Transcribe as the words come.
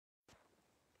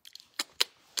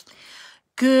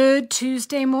Good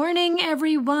Tuesday morning,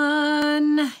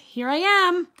 everyone. Here I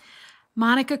am,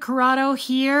 Monica Corrado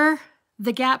here,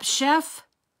 the GAPS chef,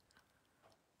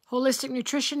 holistic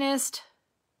nutritionist,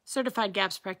 certified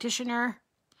GAPS practitioner.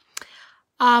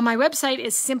 My website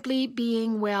is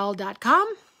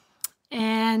simplybeingwell.com.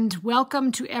 And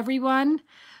welcome to everyone,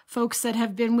 folks that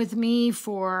have been with me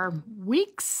for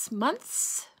weeks,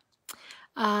 months,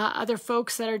 other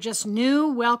folks that are just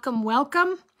new, welcome,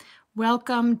 welcome.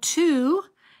 Welcome to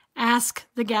Ask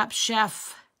the GAPS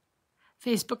Chef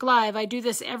Facebook Live. I do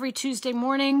this every Tuesday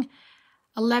morning,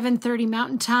 11:30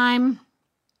 Mountain Time,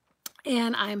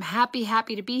 and I'm happy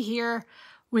to be here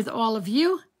with all of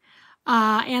you,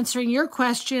 answering your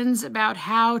questions about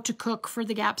how to cook for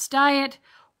the GAPS diet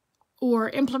or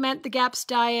implement the GAPS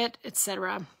diet,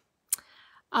 etc.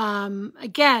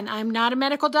 Again, I'm not a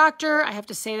medical doctor. I have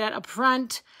to say that up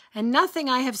front, and nothing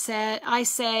I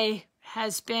say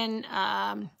has been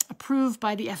approved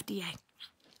by the FDA.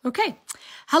 Okay.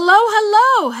 Hello.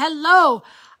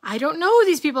 I don't know who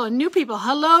these people are, new people.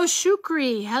 Hello,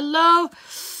 Shukri. Hello.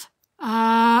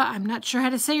 I'm not sure how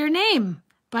to say your name,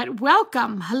 but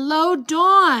welcome. Hello,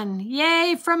 Dawn.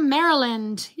 Yay, from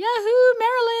Maryland. Yahoo,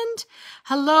 Maryland.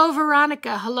 Hello,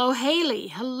 Veronica. Hello, Haley.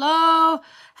 Hello,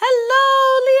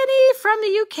 Leonie from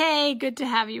the UK. Good to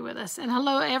have you with us. And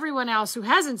hello, everyone else who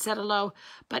hasn't said hello,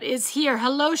 but is here.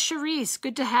 Hello, Charisse.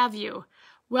 Good to have you.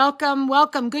 Welcome.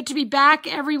 Good to be back,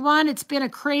 everyone. It's been a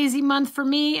crazy month for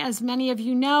me, as many of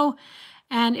you know,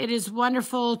 and it is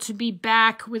wonderful to be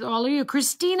back with all of you.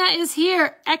 Christina is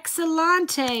here.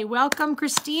 Excellente. Welcome,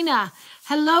 Christina.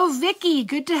 Hello, Vicky.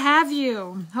 Good to have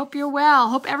you. Hope you're well.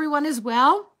 Hope everyone is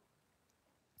well.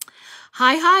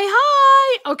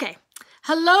 Hi. Okay.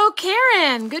 Hello,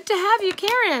 Karen. Good to have you,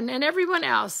 Karen, and everyone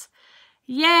else.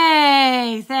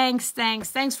 Yay. Thanks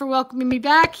for welcoming me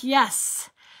back. Yes.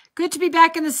 Good to be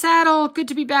back in the saddle. Good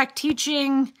to be back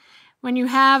teaching. When you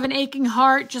have an aching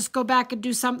heart, just go back and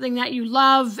do something that you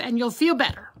love and you'll feel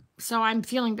better. So I'm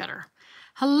feeling better.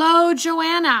 Hello,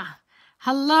 Joanna.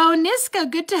 Hello, Niska.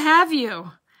 Good to have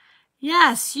you.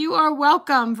 Yes, you are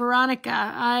welcome,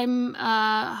 Veronica. I'm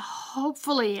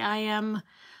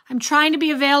trying to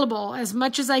be available as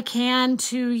much as I can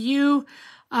to you.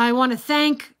 I want to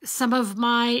thank some of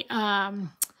my I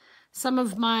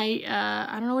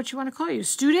don't know what you want to call you,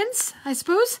 students, I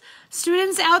suppose.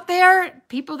 Students out there,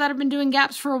 people that have been doing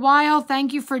GAPS for a while.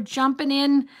 Thank you for jumping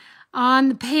in on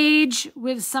the page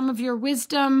with some of your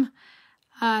wisdom,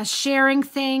 sharing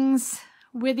things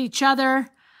with each other.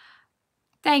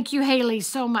 Thank you, Haley,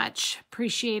 so much.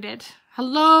 Appreciate it.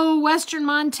 Hello, Western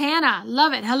Montana.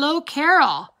 Love it. Hello,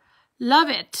 Carol. Love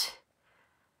it.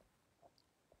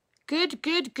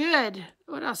 Good.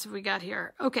 What else have we got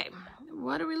here? Okay.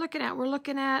 What are we looking at? We're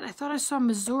looking at, I thought I saw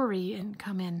Missouri and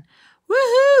come in.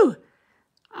 Woohoo!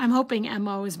 I'm hoping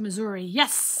MO is Missouri.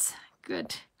 Yes.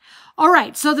 Good. All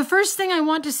right. So the first thing I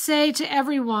want to say to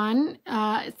everyone,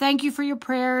 thank you for your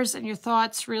prayers and your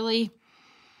thoughts, really.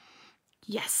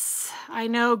 Yes, I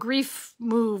know grief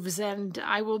moves, and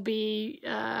I will be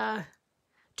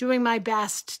doing my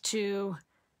best to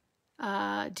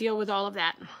deal with all of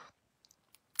that.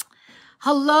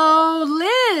 Hello,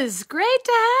 Liz. Great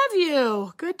to have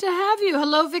you. Good to have you.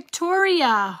 Hello,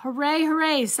 Victoria.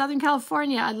 Hooray. Southern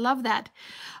California. I love that.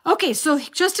 Okay, so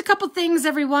just a couple things,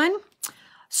 everyone.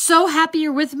 So happy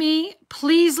you're with me.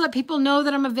 Please let people know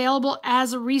that I'm available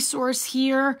as a resource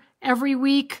here every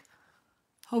week.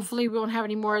 Hopefully we won't have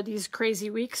any more of these crazy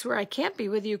weeks where I can't be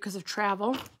with you because of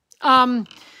travel.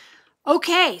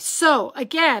 Okay, so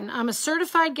again, I'm a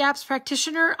certified GAPS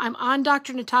practitioner. I'm on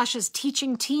Dr. Natasha's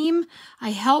teaching team.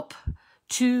 I help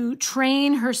to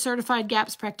train her certified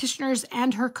GAPS practitioners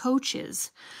and her coaches.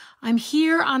 I'm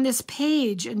here on this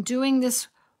page and doing this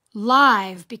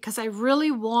live because I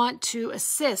really want to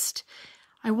assist.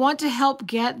 I want to help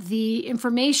get the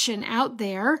information out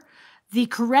there, the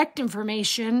correct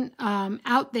information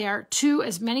out there to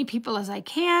as many people as I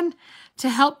can to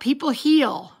help people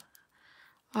heal.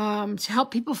 To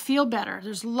help people feel better.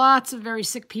 There's lots of very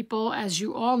sick people, as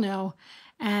you all know,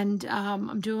 and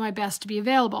I'm doing my best to be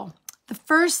available. The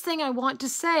first thing I want to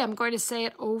say, I'm going to say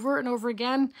it over and over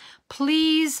again,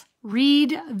 please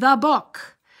read the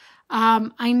book.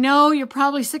 I know you're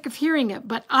probably sick of hearing it,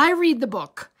 but I read the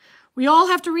book. We all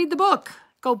have to read the book.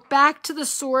 Go back to the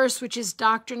source, which is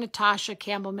Dr. Natasha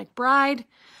Campbell-McBride.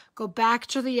 Go back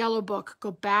to the yellow book.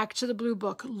 Go back to the blue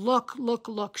book. Look.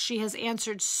 She has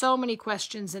answered so many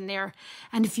questions in there.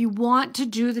 And if you want to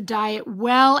do the diet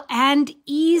well and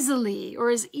easily, or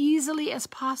as easily as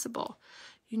possible,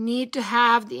 you need to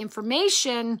have the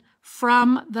information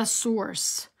from the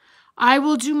source. I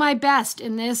will do my best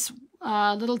in this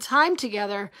little time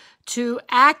together to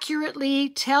accurately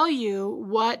tell you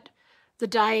what the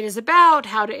diet is about,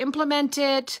 how to implement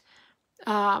it,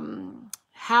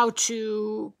 how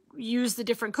to use the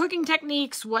different cooking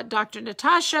techniques, what Dr.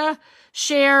 Natasha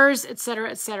shares, etc.,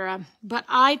 etc. But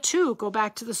I, too, go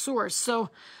back to the source. So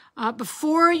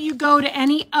before you go to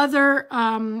any other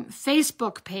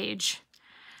Facebook page,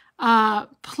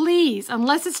 please,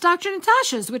 unless it's Dr.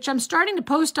 Natasha's, which I'm starting to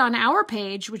post on our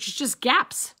page, which is just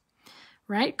GAPS,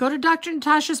 right? Go to Dr.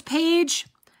 Natasha's page,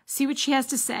 see what she has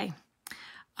to say.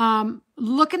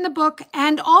 Look in the book,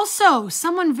 and also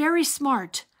someone very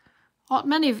smart,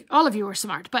 all of you are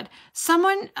smart, but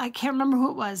someone, I can't remember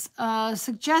who it was,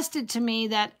 suggested to me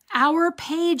that our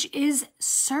page is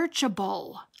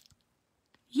searchable.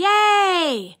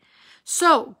 Yay!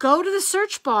 So go to the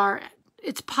search bar.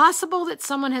 It's possible that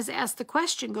someone has asked the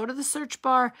question. Go to the search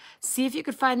bar, see if you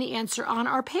could find the answer on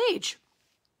our page.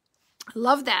 I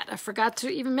love that. I forgot to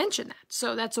even mention that.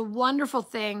 So that's a wonderful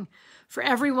thing for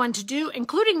everyone to do,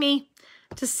 including me,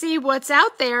 to see what's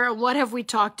out there and what have we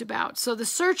talked about. So the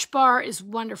search bar is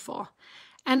wonderful.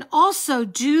 And also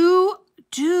do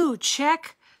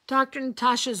check Dr.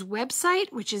 Natasha's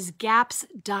website, which is gaps.me.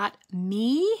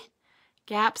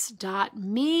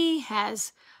 Gaps.me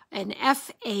has an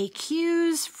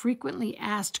FAQs, frequently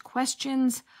asked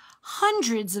questions,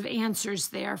 hundreds of answers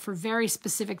there for very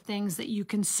specific things that you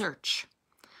can search.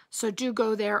 So do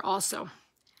go there also.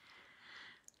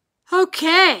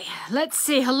 Okay, let's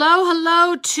see.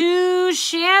 Hello to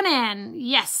Shannon.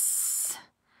 Yes.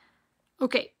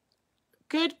 Okay.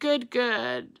 Good.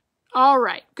 All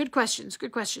right. Good questions.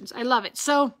 I love it.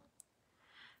 So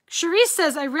Cherise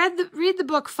says, I read the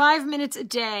book 5 minutes a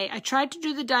day. I tried to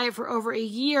do the diet for over a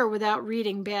year without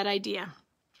reading. Bad idea.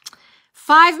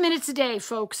 5 minutes a day,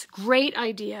 folks. Great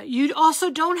idea. You also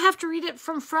don't have to read it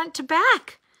from front to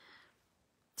back.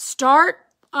 Start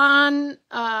on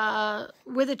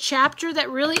with a chapter that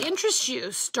really interests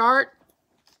you. Start,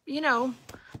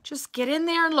 just get in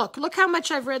there and look how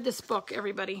much I've read this book,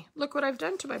 everybody. Look what I've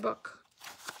done to my book.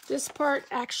 This part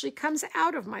actually comes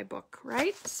out of my book,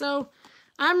 right? So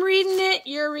I'm reading it,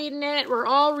 you're reading it, we're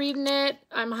all reading it.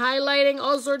 I'm highlighting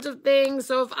all sorts of things.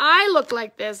 So if I look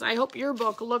like this, I hope your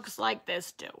book looks like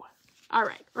this too. All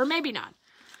right, or maybe not.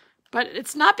 But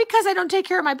it's not because I don't take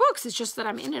care of my books. It's just that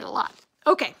I'm in it a lot.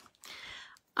 Okay.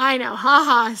 I know,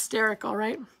 hysterical,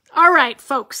 right? All right,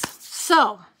 folks.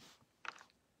 So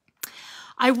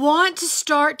I want to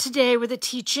start today with a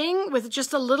teaching with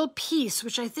just a little piece,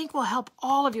 which I think will help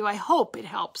all of you. I hope it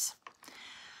helps.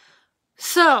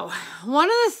 So one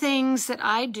of the things that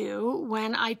I do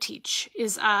when I teach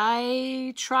is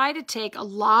I try to take a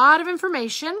lot of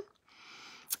information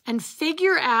and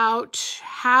figure out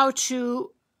how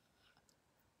to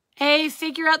A,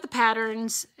 figure out the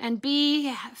patterns, and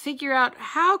B, figure out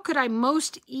how could I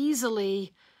most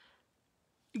easily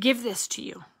give this to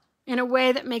you in a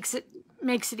way that makes it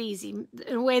easy,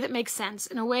 in a way that makes sense,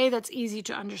 in a way that's easy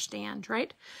to understand,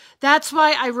 right? That's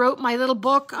why I wrote my little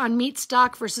book on meat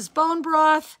stock versus bone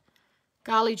broth.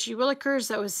 Golly gee willikers,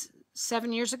 that was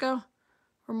 7 years ago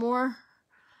or more.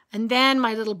 And then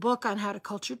my little book on how to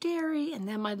culture dairy, and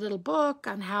then my little book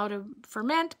on how to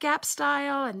ferment GAP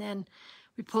style, and then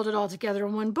we pulled it all together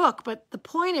in one book. But the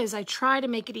point is I try to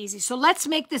make it easy. So let's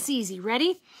make this easy.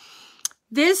 Ready?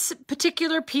 This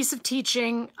particular piece of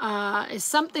teaching is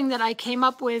something that I came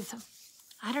up with,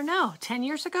 I don't know, 10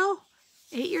 years ago,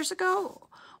 8 years ago,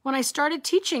 when I started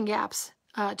teaching GAPS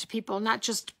to people, not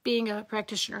just being a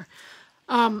practitioner.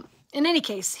 In any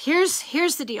case,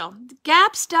 here's the deal. The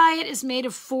GAPS diet is made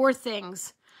of 4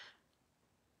 things.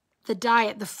 The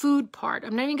diet, the food part.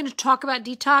 I'm not even going to talk about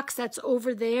detox. That's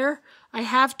over there. I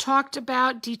have talked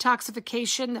about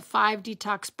detoxification, the 5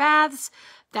 detox baths.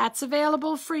 That's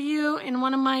available for you in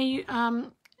one of my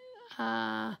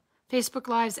Facebook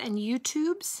Lives and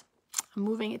YouTubes. I'm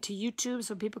moving it to YouTube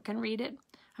so people can read it.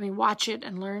 Watch it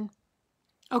and learn.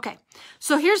 Okay,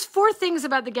 so here's 4 things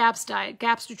about the GAPS diet,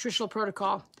 GAPS nutritional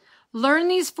protocol. Learn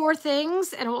these 4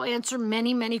 things and it will answer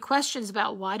many, many questions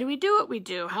about why do we do what we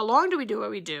do? How long do we do what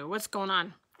we do? What's going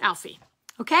on? Alfie.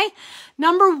 Okay,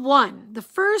 number 1, the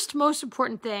first most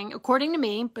important thing, according to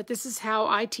me, but this is how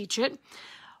I teach it,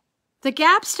 the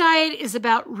GAPS diet is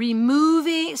about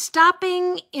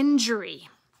stopping injury.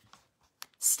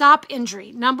 Stop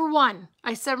injury. Number 1,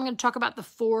 I said I'm going to talk about the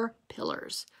 4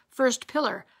 pillars. First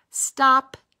pillar,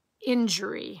 stop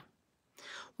injury.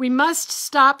 We must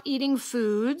stop eating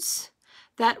foods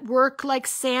that work like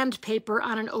sandpaper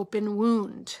on an open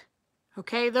wound.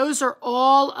 Okay, those are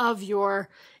all of your,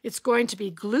 it's going to be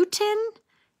gluten,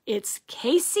 it's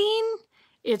casein,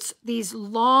 It's these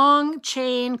long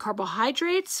chain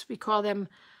carbohydrates. We call them,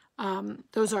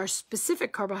 those are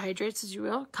specific carbohydrates, as you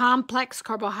will, complex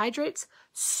carbohydrates,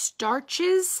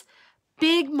 starches,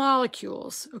 big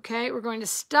molecules, okay? We're going to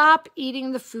stop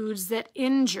eating the foods that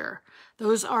injure.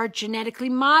 Those are genetically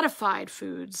modified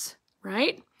foods,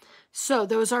 right? So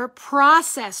those are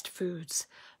processed foods.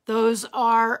 Those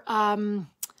are,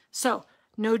 so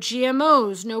no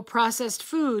GMOs, no processed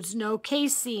foods, no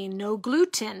casein, no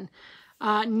gluten,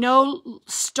 no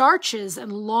starches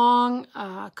and long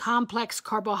complex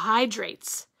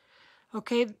carbohydrates,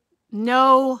 okay?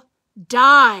 No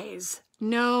dyes,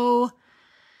 no,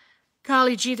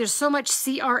 golly gee, there's so much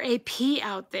CRAP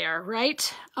out there,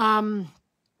 right? No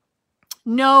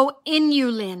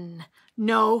inulin,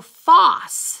 no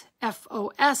FOS,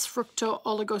 F-O-S,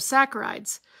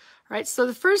 fructooligosaccharides, right? So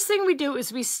the first thing we do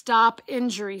is we stop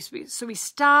injuries. So we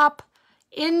stop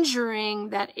injuring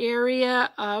that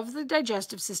area of the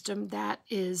digestive system that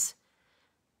is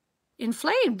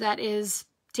inflamed, that is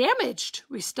damaged.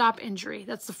 We stop injury.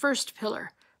 That's the first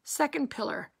pillar. Second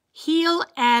pillar, heal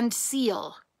and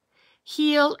seal.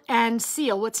 Heal and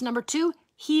seal. What's number 2?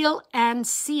 Heal and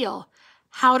seal.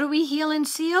 How do we heal and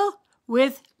seal?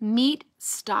 With meat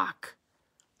stock.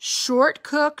 Short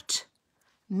cooked,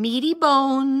 meaty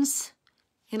bones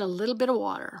in a little bit of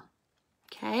water.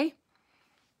 Okay?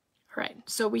 All right,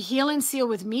 so we heal and seal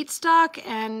with meat stock,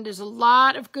 and there's a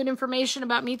lot of good information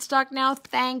about meat stock now.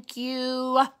 Thank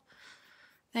you.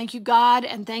 Thank you, God,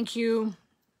 and thank you.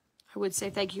 I would say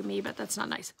thank you, me, but that's not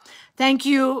nice. Thank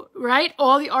you, right?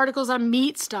 All the articles on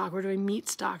meat stock. We're doing meat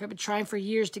stock. I've been trying for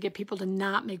years to get people to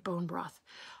not make bone broth.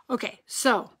 Okay,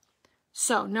 so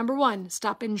number 1,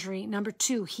 stop injury. Number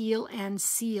 2, heal and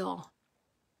seal.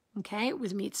 Okay,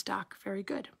 with meat stock. Very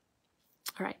good.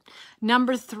 All right.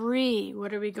 Number 3,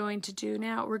 what are we going to do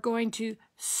now? We're going to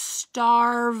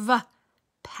starve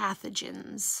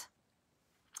pathogens.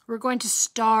 We're going to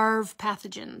starve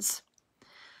pathogens.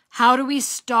 How do we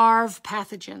starve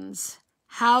pathogens?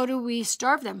 How do we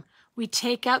starve them? We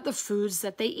take out the foods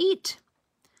that they eat.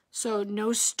 So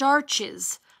no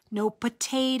starches, no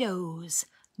potatoes,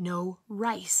 no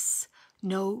rice,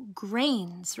 no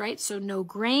grains, right? So no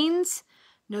grains,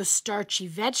 no starchy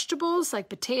vegetables like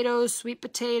potatoes, sweet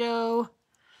potato,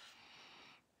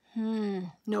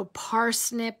 no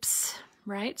parsnips,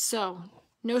 right? So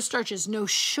no starches, no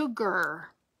sugar,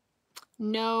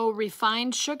 no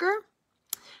refined sugar,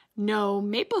 no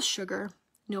maple sugar,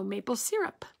 no maple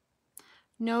syrup,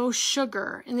 no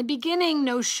sugar. In the beginning,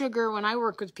 no sugar. When I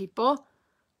work with people,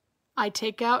 I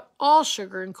take out all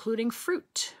sugar, including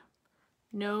fruit.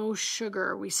 No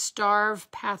sugar. We starve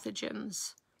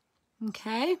pathogens.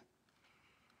 Okay?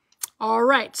 All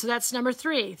right, so that's number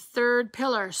 3. Third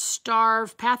pillar,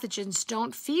 starve pathogens.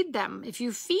 Don't feed them. If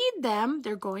you feed them,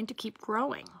 they're going to keep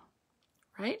growing,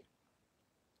 right?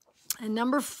 And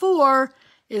number 4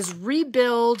 is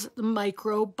rebuild the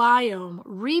microbiome.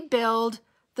 Rebuild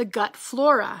the gut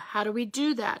flora. How do we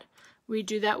do that? We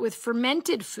do that with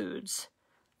fermented foods.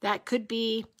 That could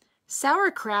be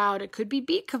sauerkraut, it could be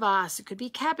beet kvass, it could be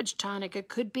cabbage tonic, it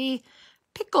could be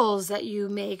pickles that you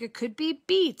make, it could be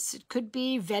beets, it could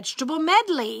be vegetable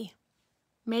medley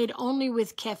made only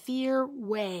with kefir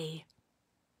whey.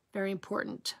 Very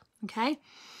important, okay?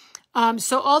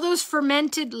 So all those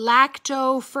fermented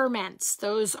lacto ferments,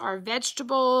 those are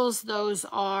vegetables, those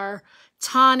are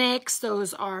tonics,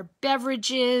 those are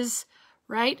beverages,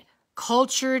 right?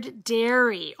 Cultured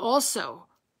dairy, also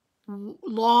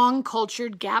long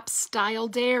cultured GAPS-style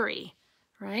dairy,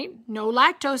 right? No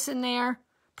lactose in there,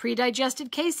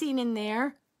 pre-digested casein in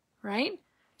there, right?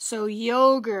 So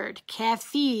yogurt,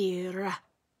 kefir,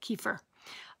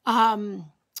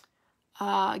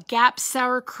 GAPS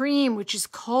sour cream, which is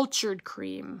cultured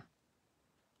cream,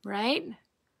 right?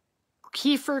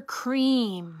 Kefir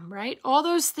cream, right? All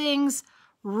those things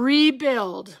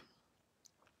rebuild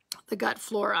the gut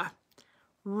flora.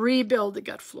 Rebuild the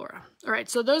gut flora. All right,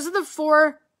 so those are the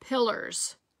 4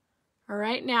 pillars. All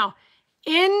right, now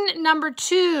in number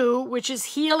 2, which is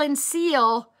heal and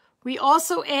seal, we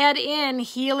also add in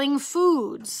healing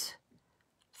foods,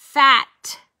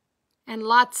 fat, and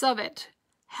lots of it.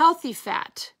 Healthy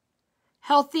fat,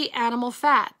 healthy animal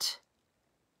fat,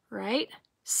 right?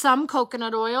 Some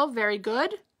coconut oil, very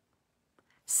good.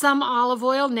 Some olive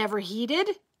oil, never heated,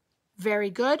 very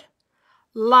good.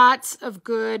 Lots of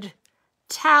good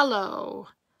tallow,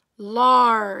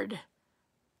 lard,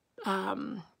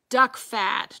 duck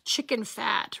fat, chicken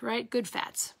fat, right? Good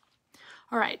fats.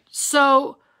 All right,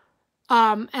 so,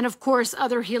 and of course,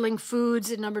 other healing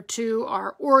foods in number 2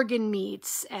 are organ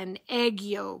meats and egg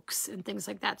yolks and things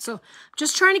like that. So I'm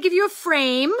just trying to give you a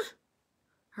frame,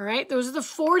 All right, those are the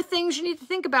 4 things you need to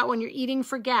think about when you're eating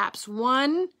for GAPS.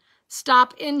 1,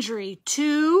 stop injury.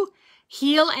 2,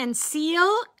 heal and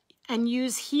seal and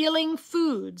use healing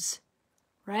foods,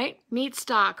 right? Meat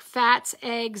stock, fats,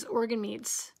 eggs, organ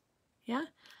meats. Yeah.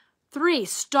 3,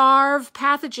 starve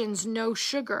pathogens, no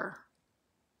sugar,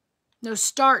 no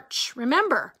starch.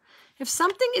 Remember, if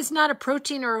something is not a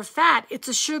protein or a fat, it's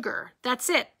a sugar. That's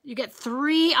it. You get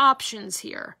 3 options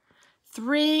here.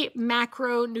 3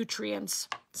 macronutrients.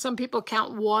 Some people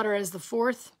count water as the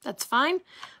 4th. That's fine.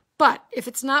 But if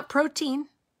it's not protein,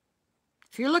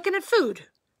 if you're looking at food,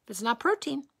 if it's not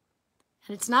protein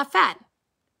and it's not fat,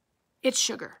 it's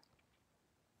sugar.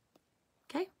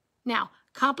 Okay? Now,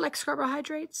 complex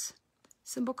carbohydrates,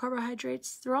 simple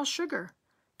carbohydrates, they're all sugar.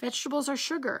 Vegetables are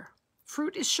sugar.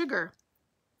 Fruit is sugar.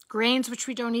 Grains, which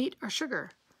we don't eat, are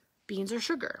sugar. Beans are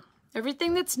sugar.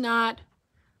 Everything that's not,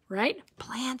 right?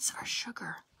 Plants are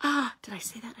sugar. Ah, did I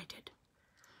say that? I did.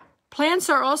 Plants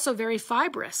are also very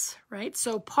fibrous, right?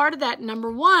 So part of that, number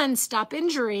 1, stop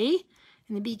injury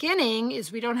in the beginning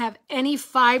is we don't have any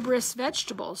fibrous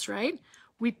vegetables, right?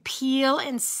 We peel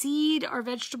and seed our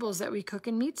vegetables that we cook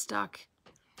in meat stock.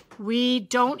 We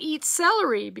don't eat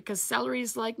celery because celery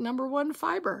is like number 1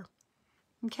 fiber.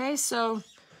 Okay, so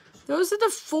those are the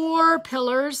 4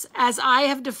 pillars as I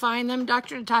have defined them.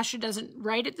 Dr. Natasha doesn't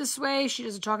write it this way. She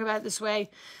doesn't talk about it this way.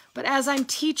 But as I'm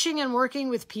teaching and working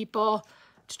with people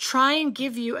to try and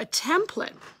give you a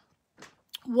template,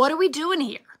 what are we doing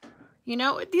here? You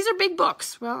know, these are big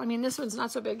books. Well, I mean, this one's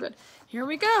not so big, but here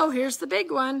we go. Here's the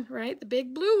big one, right? The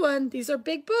big blue one. These are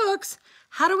big books.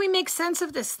 How do we make sense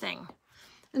of this thing?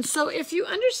 And so if you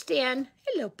understand,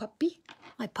 hello, puppy.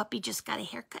 My puppy just got a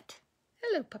haircut.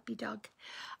 Hello, puppy dog.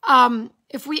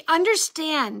 If we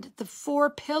understand the 4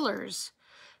 pillars,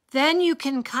 then you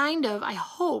can kind of, I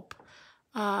hope,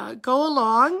 go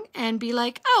along and be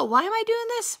like, oh, why am I doing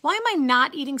this? Why am I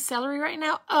not eating celery right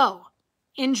now? Oh,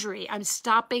 injury. I'm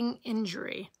stopping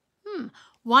injury.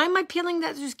 Why am I peeling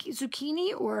that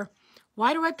zucchini? Or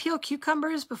why do I peel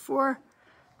cucumbers before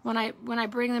when I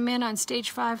bring them in on stage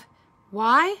 5?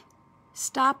 Why?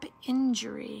 Stop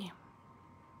injury.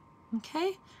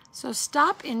 Okay? So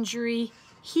stop injury,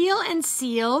 heal and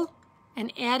seal,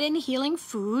 and add in healing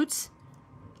foods,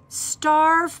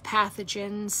 starve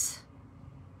pathogens,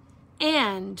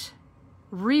 and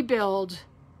rebuild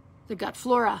the gut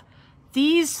flora.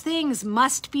 These things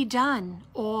must be done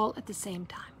all at the same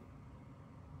time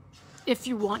if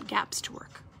you want GAPS to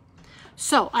work.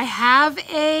 So I have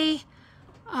an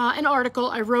article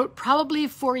I wrote probably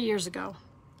 4 years ago,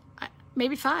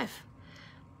 maybe 5.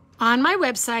 On my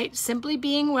website,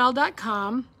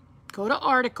 simplybeingwell.com, go to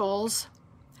articles.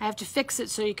 I have to fix it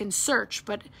so you can search,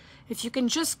 but if you can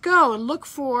just go and look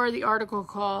for the article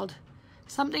called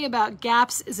something about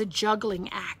GAPS is a juggling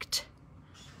act.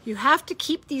 You have to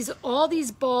keep all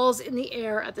these balls in the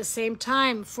air at the same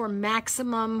time for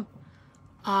maximum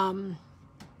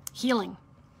healing.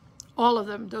 All of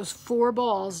them, those 4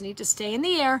 balls need to stay in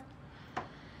the air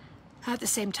at the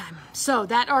same time. So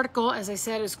that article, as I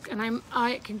said, is, and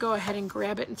I can go ahead and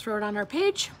grab it and throw it on our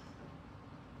page,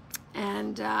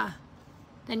 and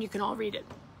then you can all read it.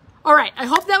 All right, I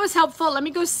hope that was helpful. Let me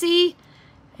go see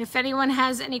if anyone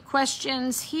has any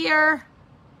questions here.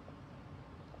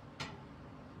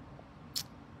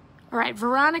 All right,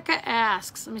 Veronica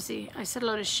asks, let me see. I said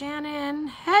hello to Shannon.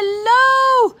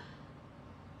 Hello!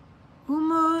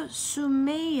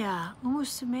 Umusumeya.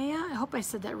 I hope I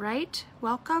said that right.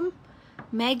 Welcome.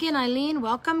 Megan, Eileen,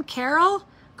 welcome. Carol,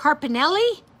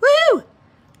 Carpinelli. Woo!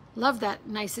 Love that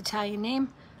nice Italian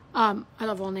name. I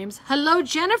love all names. Hello,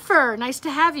 Jennifer. Nice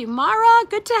to have you. Mara,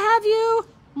 good to have you.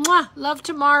 Mwah. Love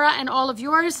to Mara and all of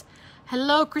yours.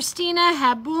 Hello, Christina,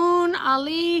 Haboon,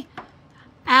 Ali.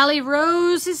 Ali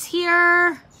Rose is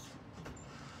here.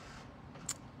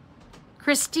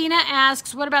 Christina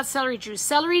asks, what about celery juice?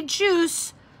 Celery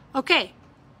juice, okay,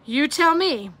 you tell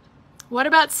me. What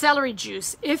about celery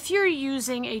juice? If you're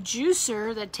using a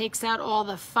juicer that takes out all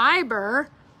the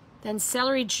fiber, then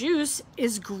celery juice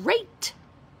is great,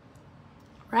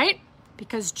 right?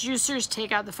 Because juicers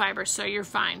take out the fiber, so you're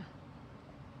fine.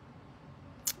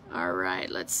 All right,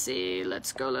 let's see.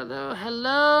 Let's go.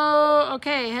 Hello.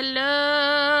 Okay,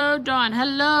 hello, Dawn.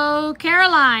 Hello,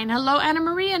 Caroline. Hello, Anna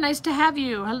Maria. Nice to have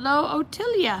you. Hello,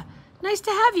 Otilia. Nice to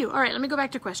have you. All right, let me go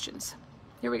back to questions.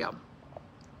 Here we go. All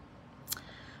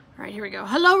right, here we go.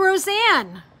 Hello,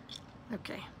 Roseanne.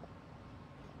 Okay.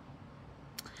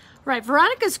 All right,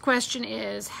 Veronica's question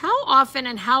is, how often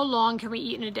and how long can we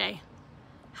eat in a day?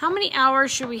 How many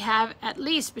hours should we have at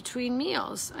least between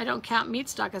meals? I don't count meat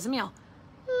stock as a meal.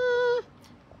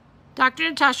 Dr.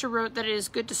 Natasha wrote that it is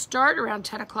good to start around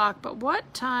 10 o'clock, but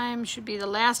what time should be the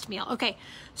last meal? Okay,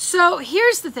 so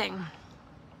here's the thing.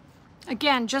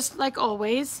 Again, just like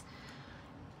always,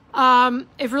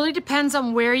 it really depends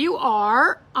on where you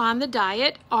are on the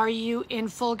diet. Are you in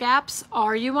full gaps?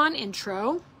 Are you on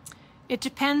intro? It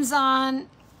depends on,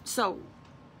 so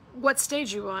what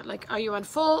stage you on. Like, are you on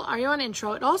full? Are you on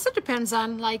intro? It also depends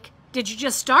on, like, did you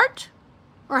just start?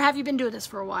 Or have you been doing this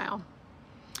for a while?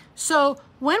 So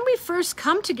when we first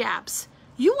come to gaps,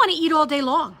 you want to eat all day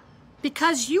long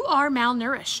because you are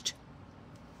malnourished.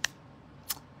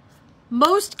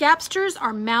 Most gapsters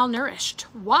are malnourished.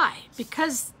 Why?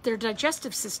 Because their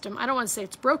digestive system, I don't want to say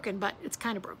it's broken, but it's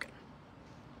kind of broken.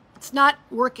 It's not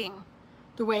working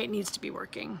the way it needs to be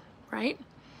working, right?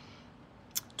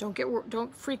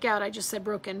 Don't freak out, I just said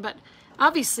broken, but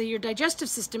obviously your digestive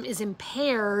system is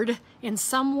impaired in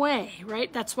some way,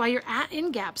 right? That's why you're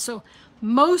in gaps. So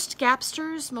most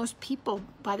gapsters, most people,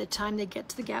 by the time they get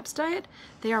to the gaps diet,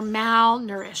 they are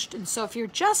malnourished. And so if you're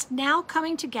just now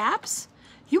coming to gaps,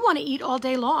 you want to eat all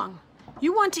day long.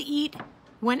 You want to eat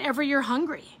whenever you're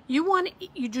hungry. You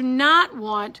do not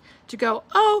want to go,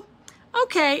 oh,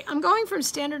 okay, I'm going from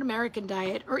standard American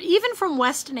diet or even from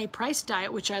Weston A. Price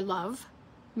diet, which I love.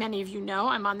 Many of you know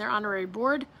I'm on their honorary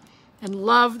board and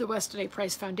love the Weston A.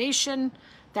 Price Foundation.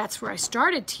 That's where I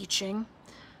started teaching.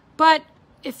 But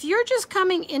if you're just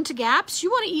coming into gaps, you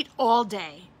want to eat all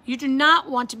day. You do not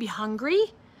want to be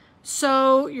hungry.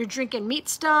 So you're drinking meat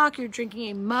stock, you're drinking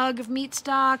a mug of meat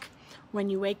stock. When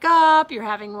you wake up, you're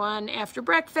having one after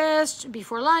breakfast.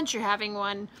 Before lunch, you're having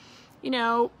one,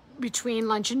 between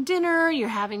lunch and dinner. You're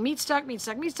having meat stock, meat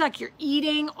stock, meat stock. You're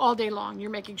eating all day long. You're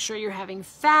making sure you're having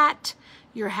fat,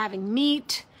 you're having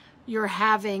meat, you're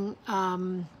having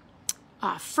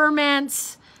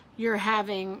ferments, you're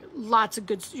having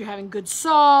you're having good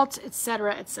salt,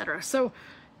 etc., etc. So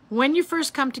when you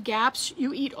first come to gaps,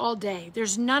 you eat all day.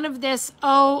 There's none of this,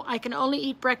 oh, I can only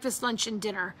eat breakfast, lunch, and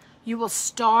dinner. You will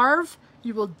starve,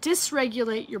 you will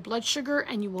dysregulate your blood sugar,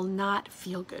 and you will not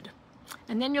feel good.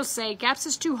 And then you'll say, gaps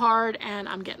is too hard, and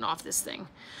I'm getting off this thing.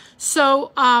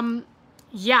 So,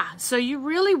 so you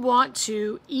really want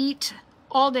to eat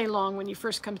all day long when you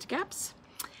first come to gaps.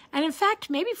 And in fact,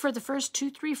 maybe for the first 2,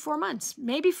 3, 4 months,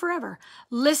 maybe forever,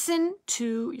 listen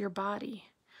to your body.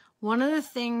 One of the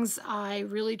things I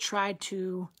really try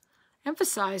to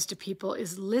emphasize to people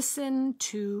is listen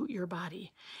to your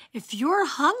body. If you're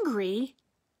hungry,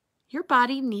 your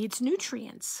body needs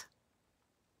nutrients.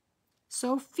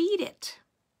 So feed it.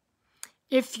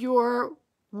 If you're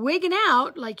wigging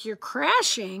out, like you're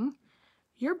crashing,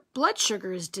 your blood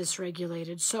sugar is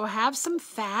dysregulated. So have some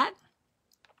fat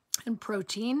and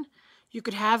protein. You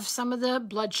could have some of the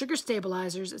blood sugar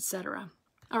stabilizers, etc.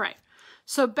 All right.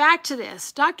 So back to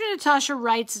this. Dr. Natasha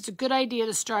writes it's a good idea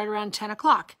to start around 10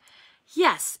 o'clock.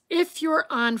 Yes, if you're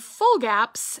on full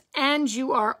gaps and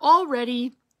you are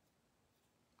already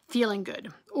feeling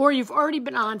good, or you've already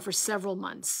been on for several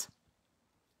months.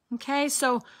 Okay,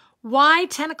 so why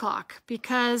 10 o'clock?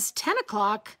 Because 10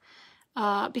 o'clock,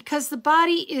 because the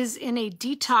body is in a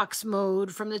detox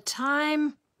mode from the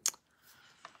time,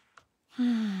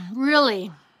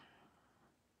 really,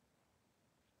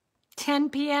 10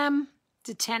 p.m.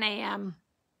 to 10 a.m.,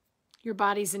 your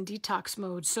body's in detox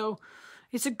mode. So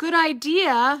it's a good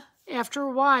idea after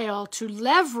a while to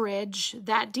leverage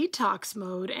that detox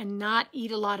mode and not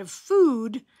eat a lot of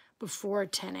food before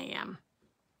 10 a.m.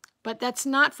 But that's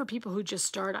not for people who just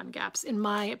start on gaps, in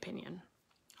my opinion.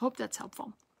 Hope that's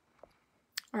helpful.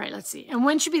 All right, let's see. And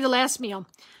when should be the last meal?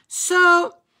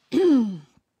 So,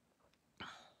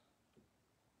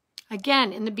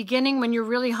 again, in the beginning, when you're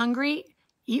really hungry,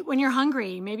 eat when you're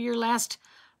hungry. Maybe your last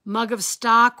mug of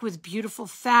stock with beautiful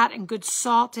fat and good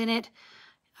salt in it,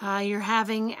 you're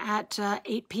having at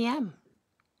 8 p.m.,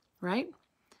 right?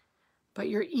 But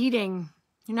you're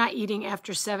not eating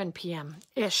after 7 p.m.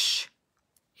 Ish,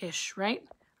 right?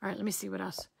 All right, let me see what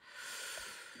else.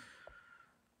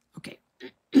 Okay.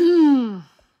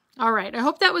 All right, I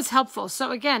hope that was helpful.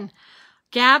 So again,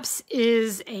 GAPS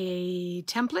is a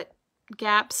template.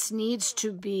 GAPS needs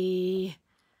to be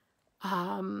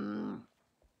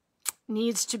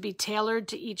tailored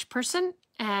to each person,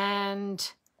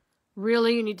 and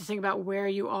really you need to think about where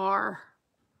you are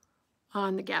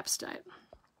on the GAPS diet.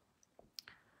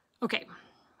 Okay.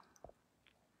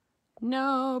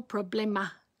 No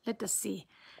problema. Let us see.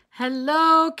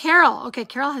 Hello, Carol. Okay,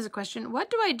 Carol has a question. What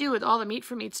do I do with all the meat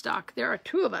from meat stock? There are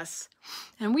 2 of us,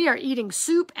 and we are eating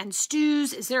soup and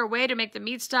stews. Is there a way to make the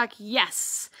meat stock?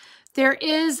 Yes. There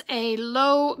is a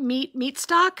low meat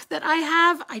stock that I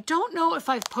have. I don't know if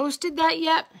I've posted that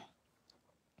yet.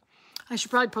 I should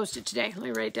probably post it today. Let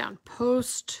me write it down.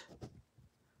 Post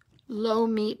low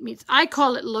meat meats. I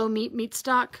call it low meat meat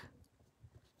stock.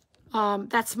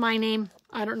 That's my name.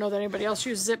 I don't know that anybody else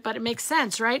uses it, but it makes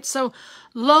sense, right? So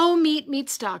low meat meat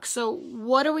stock. So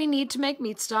what do we need to make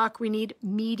meat stock? We need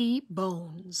meaty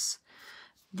bones.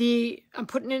 I'm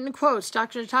putting it in quotes.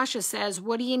 Dr. Natasha says,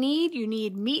 what do you need? You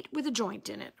need meat with a joint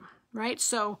in it, right?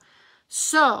 So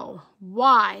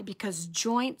why? Because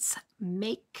joints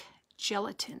make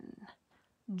gelatin.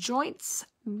 Joints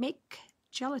make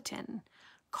gelatin.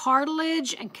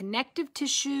 Cartilage and connective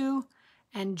tissue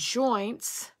and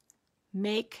joints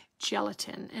make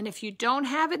gelatin. And if you don't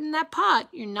have it in that pot,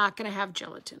 you're not going to have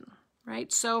gelatin,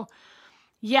 right? So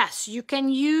yes, you can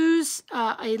use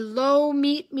a low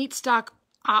meat meat stock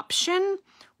option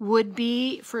would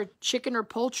be for chicken or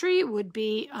poultry would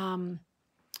be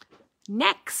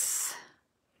necks.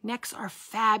 Necks are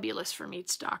fabulous for meat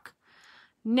stock.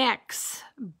 Necks,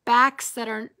 backs,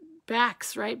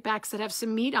 right? Backs that have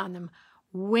some meat on them.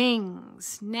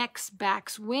 Wings, necks,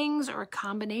 backs, wings, or a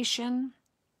combination.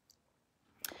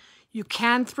 You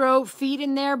can throw feet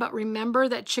in there, but remember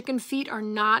that chicken feet are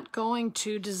not going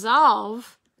to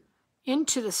dissolve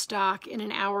into the stock in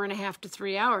an hour and a half to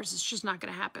 3 hours. It's just not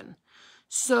going to happen.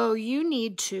 So you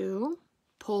need to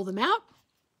pull them out,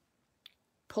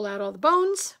 pull out all the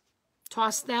bones,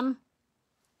 toss them.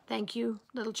 Thank you,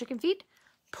 little chicken feet.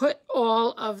 Put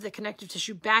all of the connective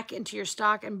tissue back into your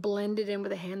stock and blend it in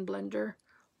with a hand blender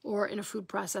or in a food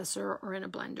processor or in a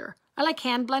blender. I like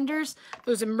hand blenders.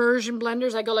 Those immersion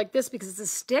blenders, I go like this because it's a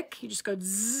stick. You just go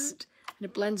zzz, and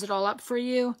it blends it all up for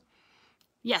you.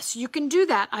 Yes, you can do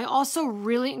that. I also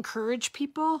really encourage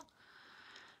people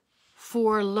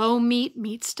for low meat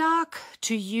meat stock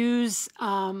to use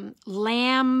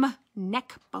lamb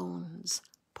neck bones,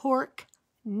 pork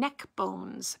neck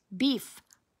bones, beef,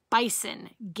 bison,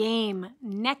 game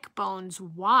neck bones.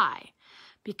 Why?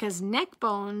 Because neck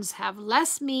bones have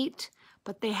less meat,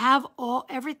 but they have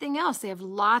everything else. They have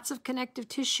lots of connective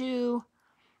tissue,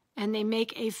 and they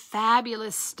make a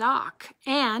fabulous stock,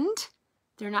 and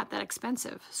they're not that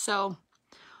expensive. So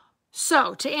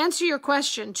to answer your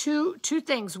question, two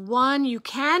things. One, you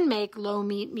can make low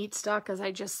meat meat stock, as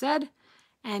I just said,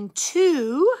 and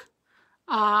two,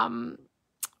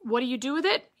 what do you do with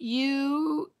it?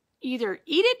 You either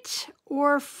eat it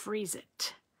or freeze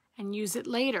it and use it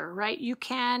later, right? You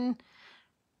can,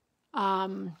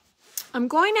 I'm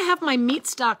going to have my meat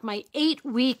stock, my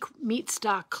 8-week meat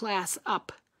stock class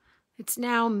up. It's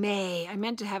now May. I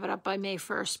meant to have it up by May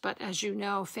 1st, but as you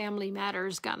know, family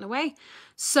matters got in the way.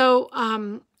 So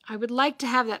I would like to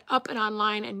have that up and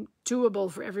online and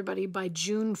doable for everybody by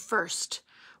June 1st,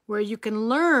 where you can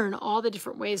learn all the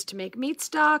different ways to make meat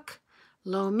stock,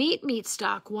 low meat meat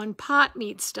stock, one pot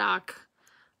meat stock,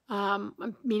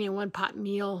 meaning one pot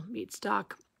meal meat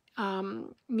stock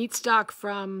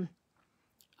from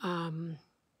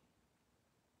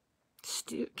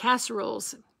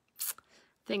casseroles,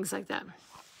 things like that.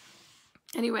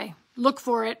 Anyway, look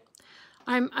for it.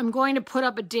 I'm going to put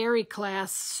up a dairy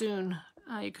class soon.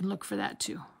 You can look for that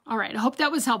too. All right, I hope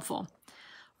that was helpful.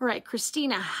 All right,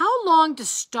 Christina, how long to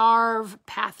starve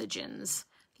pathogens?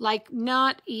 Like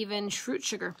not even fruit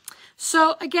sugar.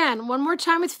 So again, one more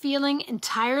time with feeling,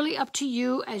 entirely up to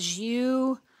you as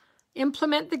you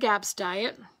implement the GAPS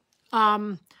diet.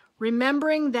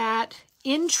 Remembering that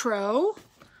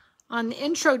on the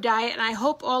intro diet, and I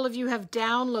hope all of you have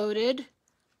downloaded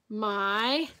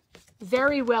my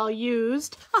very well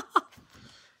used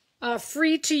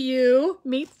free to you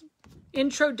meat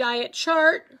intro diet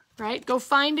chart, right? Go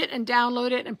find it and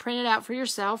download it and print it out for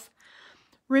yourself.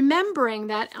 Remembering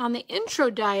that on the intro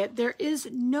diet, there is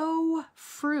no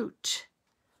fruit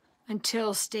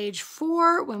until stage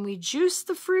 4 when we juice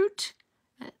the fruit.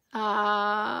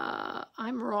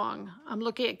 I'm wrong. I'm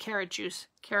looking at carrot juice.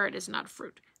 Carrot is not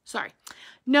fruit. Sorry.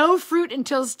 No fruit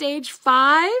until stage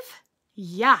 5.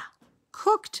 Yeah.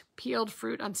 Cooked peeled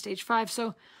fruit on stage 5.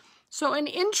 So in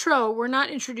intro, we're not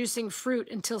introducing fruit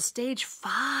until stage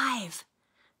 5.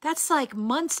 That's like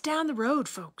months down the road,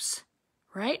 folks.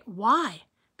 Right? Why?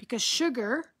 Because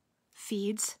sugar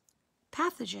feeds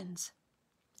pathogens.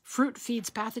 Fruit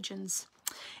feeds pathogens.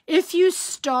 If you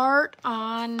start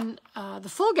on the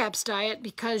full GAPS diet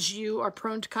because you are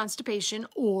prone to constipation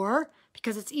or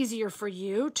because it's easier for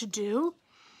you to do,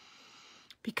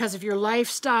 because of your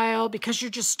lifestyle, because you're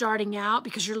just starting out,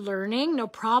 because you're learning, no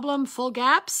problem, full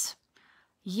GAPS.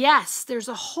 Yes, there's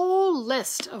a whole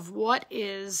list of what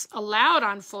is allowed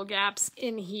on full GAPS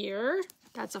in here.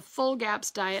 That's a full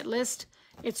GAPS diet list.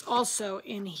 It's also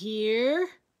in here,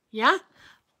 yeah?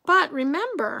 But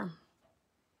remember,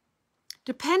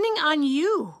 depending on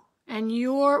you, and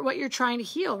what you're trying to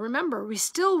heal. Remember, we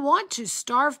still want to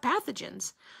starve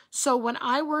pathogens. So when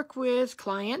I work with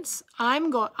clients,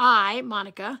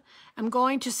 Monica, am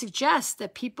going to suggest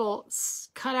that people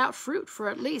cut out fruit for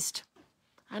at least,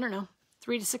 I don't know,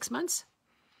 3 to 6 months.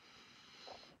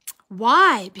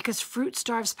 Why? Because fruit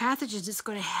starves pathogens. It's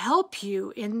going to help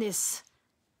you in this,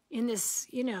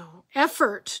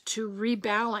 effort to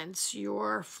rebalance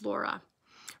your flora.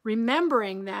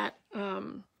 Remembering that,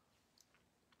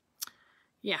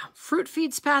 fruit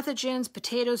feeds pathogens,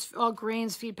 potatoes, all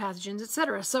grains feed pathogens,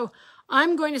 etc. So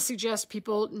I'm going to suggest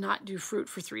people not do fruit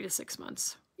for 3 to 6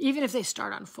 months, even if they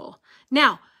start on full.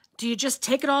 Now, do you just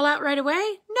take it all out right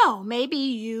away? No, maybe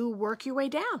you work your way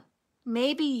down.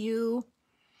 Maybe you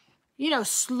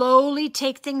slowly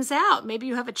take things out. Maybe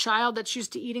you have a child that's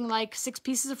used to eating like 6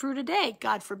 pieces of fruit a day,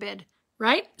 God forbid,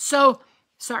 right? So,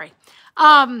 sorry,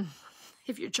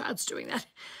 if your child's doing that.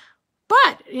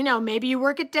 But, maybe you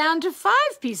work it down to 5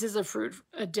 pieces of fruit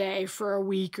a day for a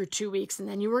week or 2 weeks, and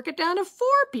then you work it down to 4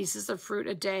 pieces of fruit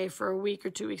a day for a week or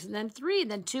 2 weeks, and then 3,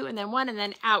 and then 2, and then 1, and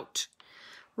then out,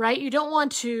 right? You don't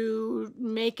want to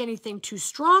make anything too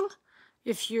strong.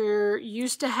 If you're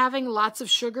used to having lots of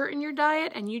sugar in your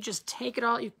diet and you just take it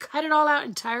all, you cut it all out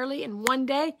entirely in one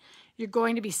day, you're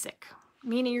going to be sick,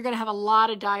 meaning you're going to have a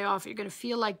lot of die-off. You're going to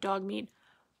feel like dog meat.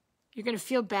 You're going to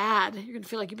feel bad. You're going to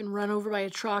feel like you've been run over by a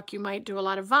truck. You might do a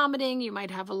lot of vomiting. You might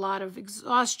have a lot of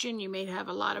exhaustion. You may have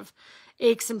a lot of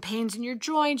aches and pains in your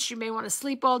joints. You may want to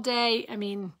sleep all day. I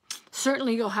mean,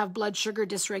 certainly you'll have blood sugar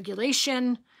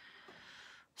dysregulation.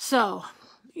 So,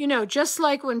 just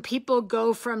like when people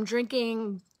go from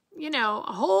drinking,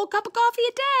 a whole cup of coffee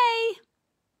a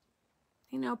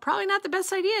day, probably not the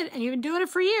best idea. And you've been doing it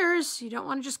for years. You don't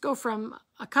want to just go from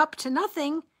a cup to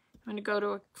nothing. You want to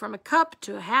go from a cup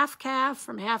to a half calf,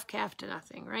 from half calf to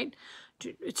nothing, right?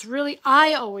 It's really,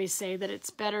 I always say that it's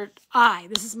better.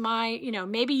 This is my,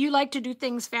 maybe you like to do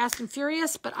things fast and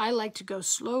furious, but I like to go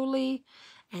slowly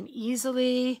and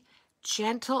easily,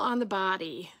 gentle on the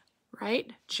body.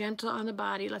 Right? Gentle on the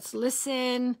body. Let's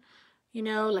listen,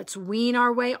 let's wean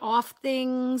our way off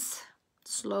things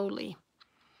slowly.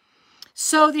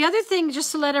 So the other thing,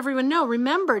 just to let everyone know,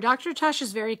 remember, Dr. Natasha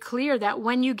is very clear that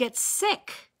when you get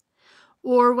sick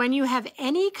or when you have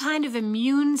any kind of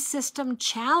immune system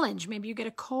challenge, maybe you get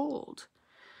a cold,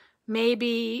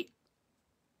 maybe,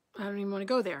 I don't even want to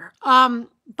go there,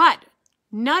 but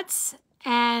nuts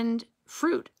and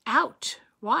fruit out.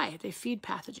 Why? They feed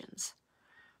pathogens.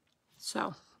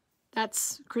 So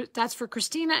that's for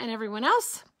Christina and everyone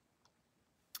else.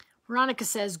 Veronica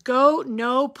says, go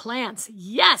no plants.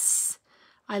 Yes,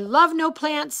 I love no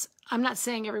plants. I'm not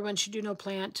saying everyone should do no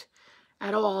plant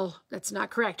at all. That's not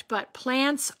correct. But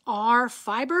plants are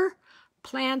fiber.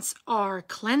 Plants are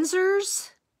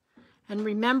cleansers. And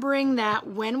remembering that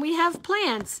when we have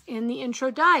plants in the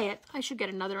intro diet, I should get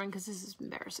another one because this is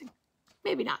embarrassing.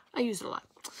 Maybe not. I use it a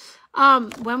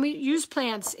lot. When we use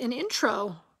plants in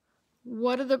intro,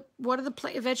 what are the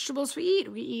vegetables we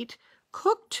eat? We eat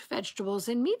cooked vegetables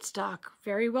in meat stock,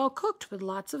 very well cooked with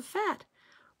lots of fat.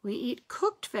 We eat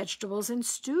cooked vegetables in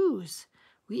stews.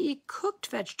 We eat cooked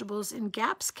vegetables in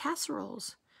GAPS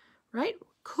casseroles, right?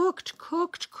 Cooked.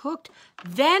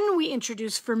 Then we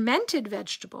introduce fermented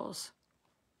vegetables.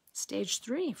 Stage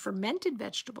 3, fermented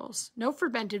vegetables. No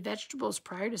fermented vegetables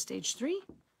prior to stage 3,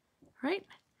 right?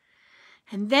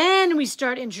 And then we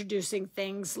start introducing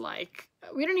things like,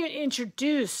 we don't even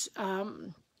introduce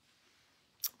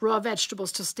raw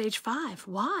vegetables till stage 5.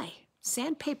 Why?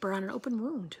 Sandpaper on an open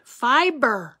wound.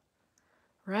 Fiber,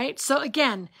 right? So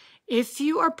again, if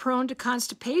you are prone to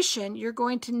constipation, you're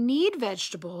going to need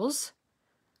vegetables.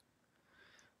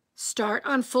 Start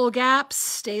on full GAPS,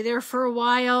 stay there for a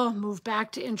while, move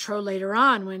back to intro later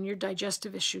on when your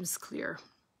digestive issues clear.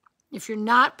 If you're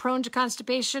not prone to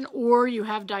constipation or you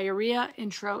have diarrhea,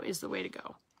 intro is the way to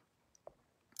go.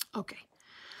 Okay.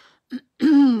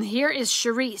 Here is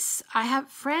Charisse. I have a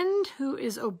friend who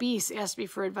is obese, asked me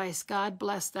for advice. God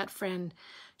bless that friend.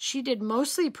 She did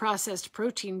mostly processed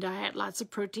protein diet, lots of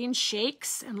protein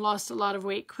shakes, and lost a lot of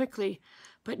weight quickly,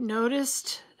 but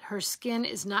noticed her skin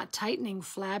is not tightening,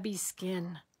 flabby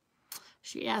skin.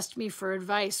 She asked me for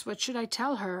advice. What should I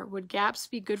tell her? Would GAPS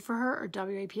be good for her or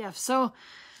WAPF? So,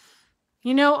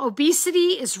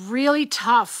 obesity is really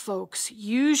tough, folks.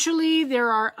 Usually there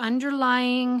are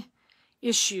underlying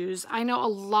issues. I know a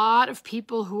lot of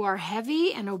people who are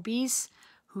heavy and obese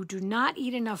who do not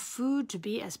eat enough food to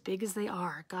be as big as they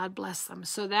are. God bless them.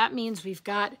 So that means we've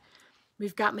got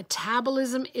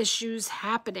metabolism issues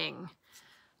happening.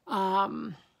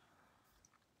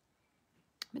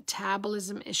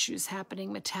 Metabolism issues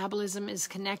happening. Metabolism is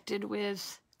connected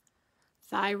with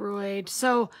thyroid.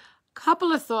 So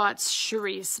couple of thoughts,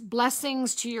 Charisse.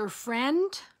 Blessings to your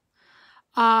friend.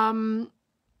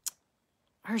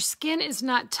 Her skin is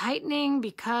not tightening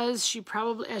because she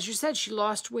probably, as you said, she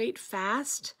lost weight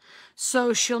fast.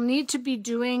 So she'll need to be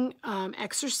doing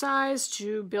exercise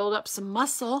to build up some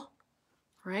muscle,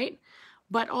 right?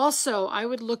 But also, I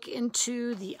would look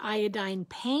into the iodine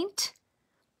paint.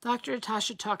 Dr.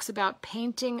 Natasha talks about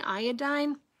painting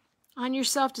iodine on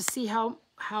yourself to see how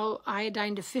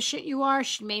iodine deficient you are.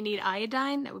 She may need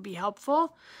iodine. That would be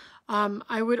helpful.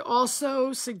 I would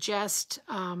also suggest,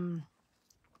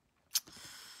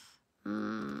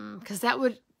 because that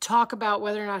would talk about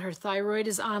whether or not her thyroid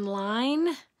is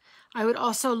online. I would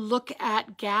also look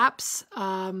at gaps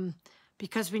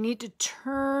because we need to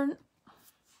turn.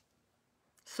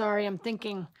 Sorry, I'm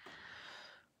thinking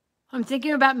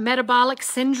about metabolic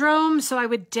syndrome. So I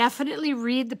would definitely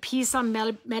read the piece on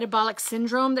metabolic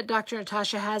syndrome that Dr.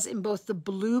 Natasha has in both the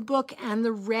blue book and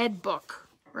the red book,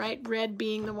 right? Red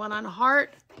being the one on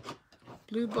heart,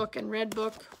 blue book and red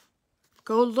book.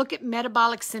 Go look at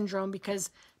metabolic syndrome because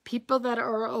people that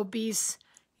are obese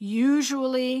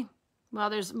usually, well,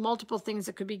 there's multiple things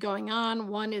that could be going on.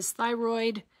 One is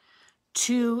thyroid.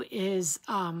 Two is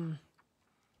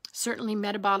certainly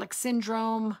metabolic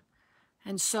syndrome.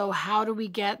 And so how do we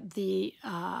get the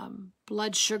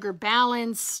blood sugar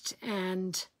balanced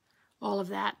and all of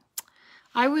that?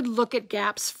 I would look at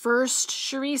gaps first,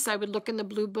 Charisse. I would look in the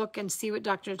blue book and see what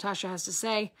Dr. Natasha has to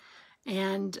say.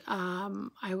 And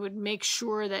I would make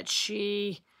sure that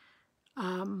she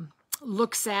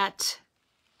looks at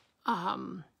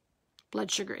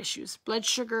blood sugar issues. Blood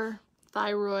sugar,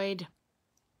 thyroid,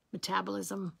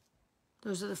 metabolism.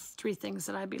 Those are the three things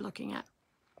that I'd be looking at.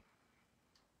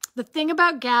 The thing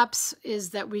about gaps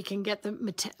is that we can get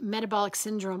the metabolic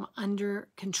syndrome under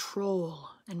control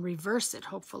and reverse it,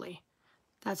 hopefully.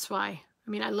 That's why, I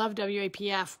mean, I love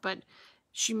WAPF, but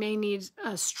she may need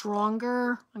a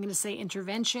stronger, I'm going to say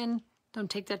intervention. Don't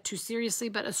take that too seriously,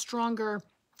 but a stronger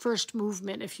first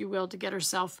movement, if you will, to get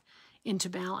herself into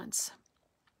balance.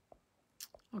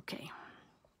 Okay.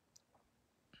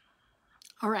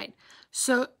 All right.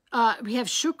 So we have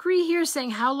Shukri here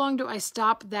saying, how long do I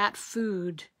stop that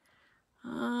food?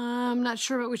 I'm not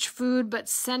sure about which food, but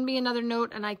send me another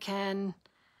note and I can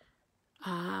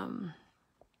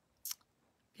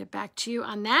get back to you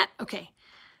on that. Okay.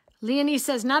 Leonie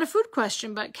says, not a food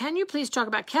question, but can you please talk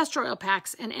about castor oil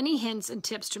packs and any hints and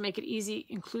tips to make it easy,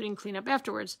 including cleanup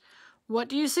afterwards? What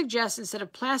do you suggest instead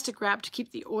of plastic wrap to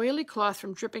keep the oily cloth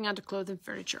from dripping onto clothes and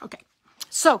furniture? Okay.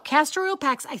 So castor oil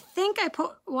packs, I think I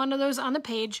put one of those on the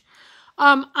page.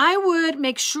 I would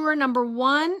make sure, number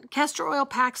one, castor oil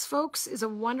packs, folks, is a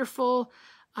wonderful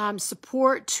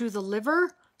support to the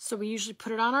liver. So we usually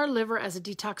put it on our liver as a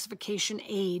detoxification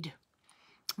aid.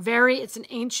 It's an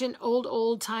ancient,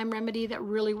 old time remedy that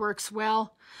really works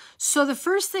well. So the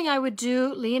first thing I would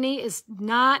do, Leonie, is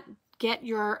not get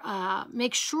your,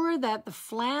 make sure that the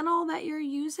flannel that you're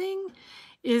using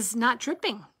is not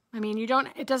dripping. I mean,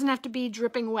 it doesn't have to be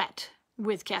dripping wet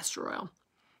with castor oil.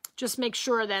 Just make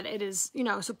sure that it is,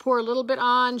 so pour a little bit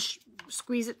on,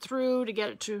 squeeze it through to get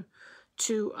it to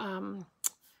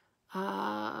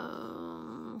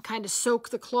kind of soak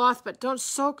the cloth, but don't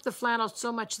soak the flannel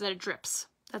so much that it drips.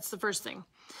 That's the first thing.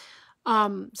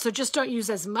 So just don't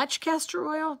use as much castor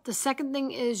oil. The second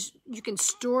thing is you can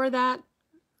store that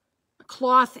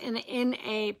cloth in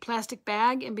a plastic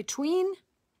bag in between,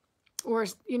 or,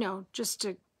 just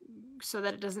so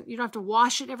that you don't have to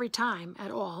wash it every time at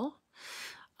all.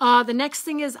 The next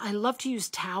thing is I love to use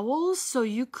towels. So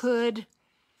you could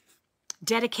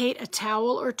dedicate a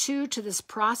towel or two to this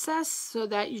process so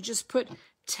that you just put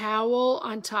towel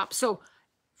on top. So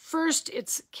first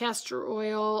it's castor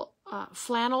oil,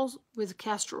 flannels with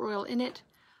castor oil in it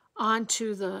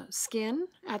onto the skin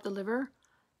at the liver.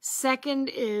 Second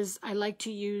is I like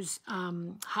to use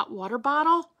hot water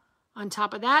bottle on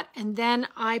top of that. And then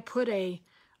I put a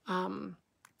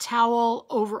towel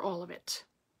over all of it.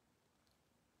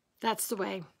 That's the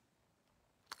way.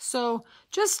 So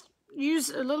just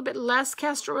use a little bit less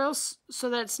castor oil so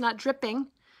that it's not dripping.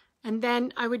 And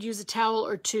then I would use a towel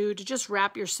or two to just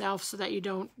wrap yourself so that you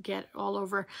don't get all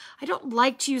over. I don't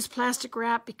like to use plastic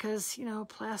wrap because,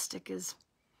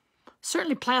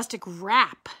 certainly plastic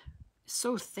wrap is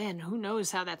so thin. Who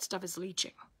knows how that stuff is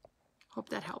leaching. Hope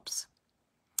that helps.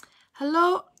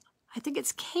 Hello. I think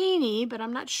it's Caney, but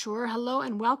I'm not sure. Hello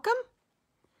and welcome.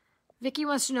 Vicky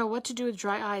wants to know what to do with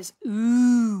dry eyes.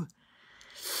 Ooh.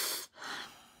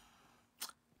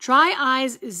 Dry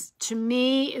eyes to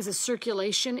me is a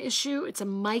circulation issue. It's a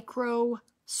micro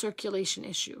circulation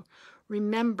issue.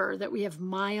 remember that we have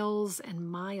miles and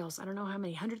miles, I don't know how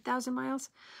many, 100,000 miles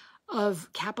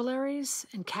of capillaries,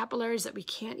 and capillaries that we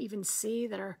can't even see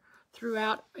that are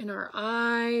throughout in our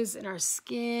eyes, in our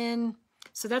skin.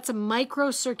 So that's a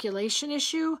microcirculation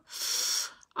issue.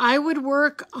 I would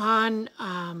work on,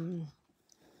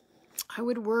 I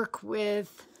would work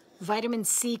with vitamin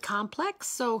C complex.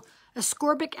 So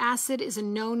ascorbic acid is a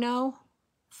no-no,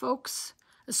 folks.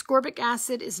 Ascorbic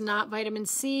acid is not vitamin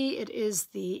C. It is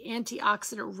the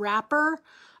antioxidant wrapper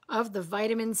of the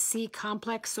vitamin C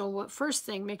complex. So first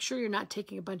thing, make sure you're not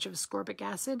taking a bunch of ascorbic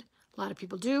acid. A lot of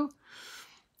people do.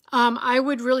 I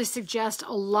would really suggest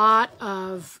a lot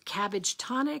of cabbage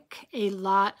tonic, a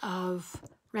lot of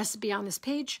recipe on this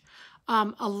page,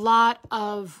 a lot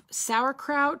of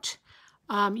sauerkraut.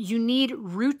 You need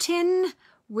rutin,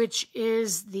 which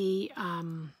is the,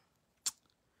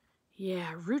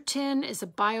 rutin is a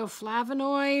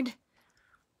bioflavonoid.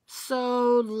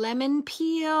 So lemon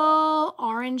peel,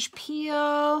 orange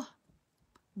peel,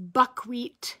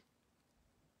 buckwheat.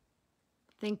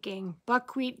 Thinking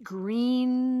buckwheat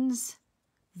greens,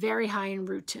 very high in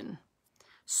rutin.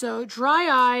 So dry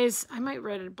eyes, I might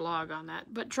write a blog on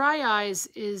that, but dry eyes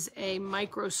is a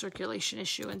microcirculation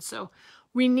issue. And so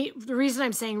we need, the reason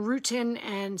I'm saying rutin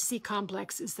and C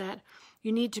complex is that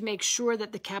you need to make sure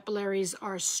that the capillaries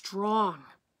are strong.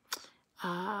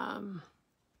 And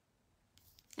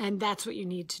that's what you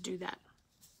need to do that.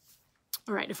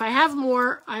 All right, if I have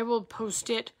more, I will post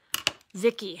it,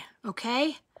 Vicky,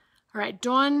 okay? All right,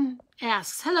 Dawn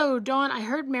asks, hello, Dawn. I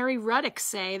heard Mary Ruddock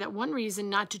say that one reason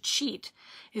not to cheat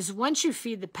is once you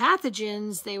feed the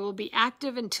pathogens, they will be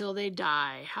active until they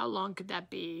die. How long could that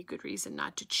be? Good reason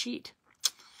not to cheat.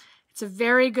 It's a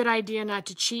very good idea not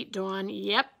to cheat, Dawn.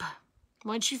 Yep,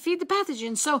 once you feed the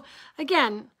pathogens. So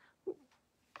again,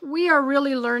 we are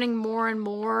really learning more and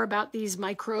more about these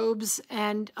microbes,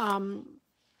 and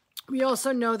we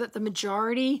also know that the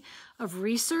majority of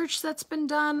research that's been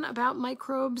done about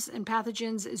microbes and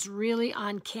pathogens is really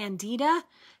on Candida.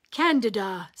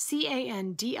 Candida,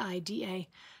 C-A-N-D-I-D-A.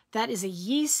 That is a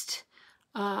yeast,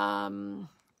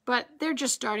 but they're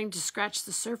just starting to scratch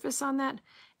the surface on that.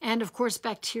 And of course,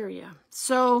 bacteria.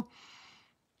 So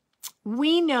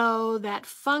we know that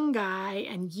fungi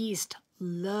and yeast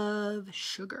love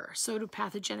sugar. So do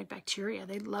pathogenic bacteria.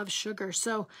 They love sugar.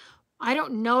 So I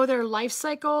don't know their life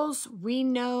cycles. We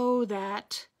know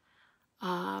that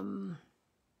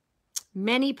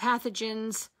many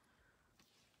pathogens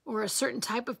or a certain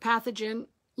type of pathogen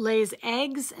lays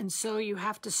eggs, and so you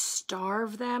have to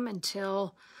starve them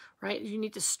until, right? You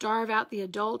need to starve out the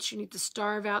adults, you need to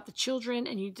starve out the children,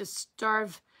 and you need to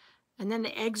starve, and then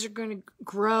the eggs are going to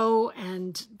grow,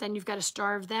 and then you've got to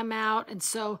starve them out. And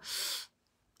so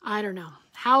I don't know.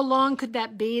 How long could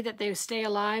that be that they stay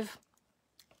alive?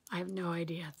 I have no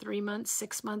idea. 3 months,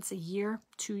 6 months, a year,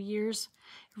 2 years.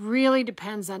 It really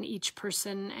depends on each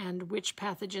person and which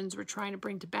pathogens we're trying to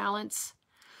bring to balance.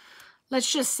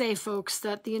 Let's just say, folks,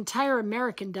 that the entire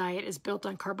American diet is built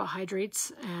on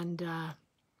carbohydrates, and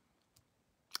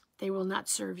they will not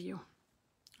serve you.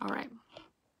 All right.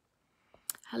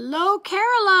 Hello,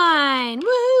 Caroline.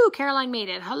 Woohoo! Caroline made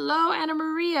it. Hello, Anna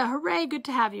Maria. Hooray, good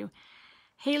to have you.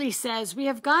 Haley says, we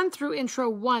have gone through intro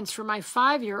once for my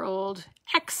 5-year-old.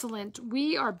 Excellent.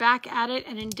 We are back at it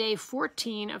and in day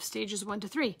 14 of stages 1 to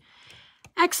 3.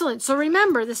 Excellent. So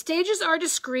remember, the stages are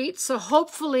discrete. So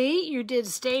hopefully you did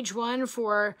stage 1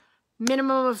 for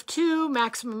minimum of 2,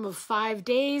 maximum of 5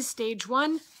 days, stage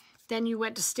 1. Then you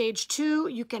went to stage 2.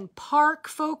 You can park,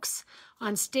 folks,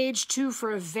 on stage 2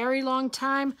 for a very long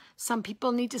time. Some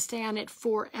people need to stay on it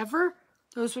forever.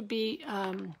 Those would be,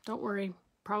 don't worry,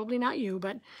 probably not you,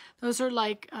 but those are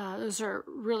like, those are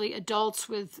really adults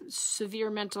with severe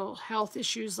mental health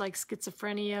issues like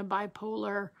schizophrenia,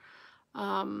 bipolar,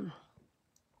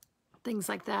 things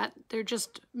like that. They're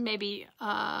just maybe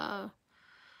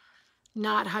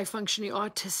not high-functioning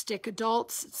autistic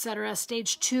adults, etc.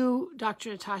 Stage 2,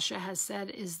 Dr. Natasha has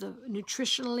said, is the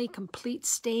nutritionally complete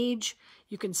stage.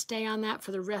 You can stay on that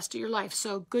for the rest of your life.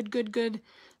 So good.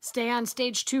 Stay on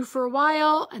stage 2 for a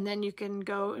while, and then you can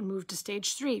go and move to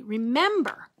stage 3.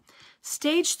 Remember,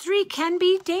 stage 3 can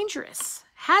be dangerous,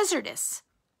 hazardous.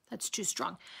 That's too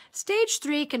strong. Stage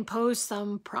 3 can pose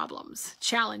some problems,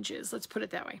 challenges, let's put it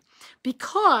that way,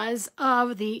 because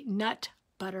of the nut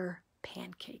butter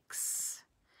pancakes.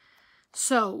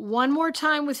 So one more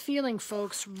time with feeling,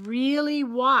 folks, really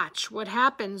watch what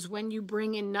happens when you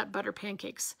bring in nut butter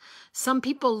pancakes. Some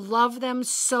people love them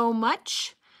so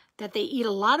much that they eat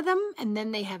a lot of them, and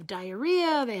then they have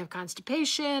diarrhea, they have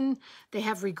constipation, they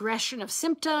have regression of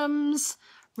symptoms.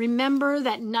 Remember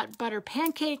that nut butter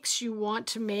pancakes you want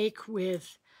to make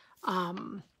with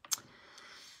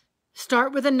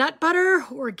Start with a nut butter,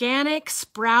 organic,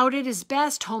 sprouted is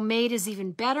best, homemade is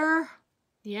even better.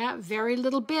 Yeah, very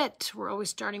little bit. We're always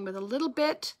starting with a little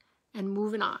bit and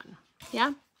moving on.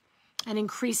 Yeah, and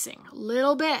increasing a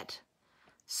little bit.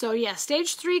 So yeah,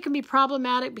 stage 3 can be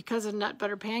problematic because of nut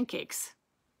butter pancakes.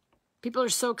 People are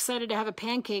so excited to have a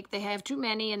pancake, they have too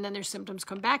many, and then their symptoms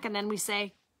come back, and then we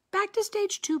say, back to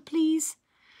stage 2, please.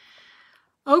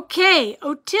 Okay,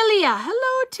 Otilia.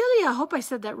 Hello, Otilia. Hope I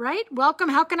said that right. Welcome.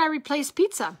 How can I replace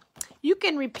pizza? You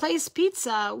can replace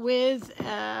pizza with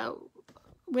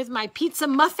my pizza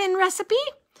muffin recipe.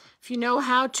 If you know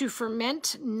how to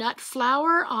ferment nut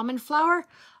flour, almond flour,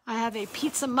 I have a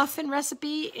pizza muffin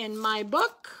recipe in my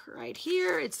book right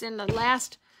here. It's in the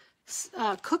last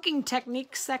cooking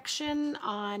technique section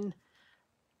on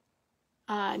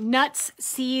nuts,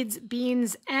 seeds,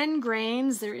 beans, and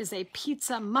grains. There is a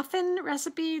pizza muffin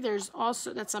recipe. There's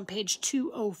also, that's on page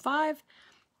 205,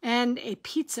 and a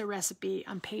pizza recipe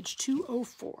on page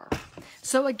 204.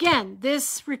 So again,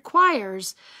 this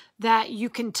requires that you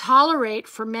can tolerate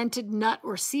fermented nut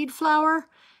or seed flour.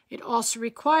 It also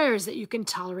requires that you can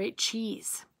tolerate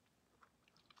cheese.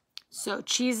 So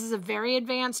cheese is a very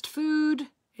advanced food.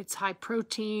 It's high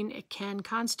protein. It can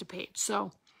constipate.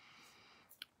 So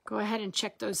go ahead and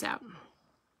check those out.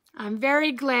 I'm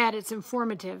very glad it's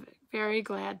informative. Very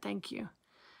glad. Thank you.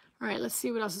 All right, let's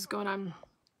see what else is going on.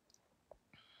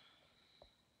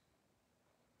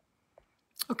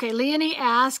 Okay, Leonie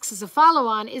asks, as a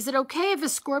follow-on, is it okay if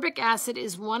ascorbic acid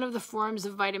is one of the forms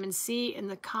of vitamin C in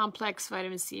the complex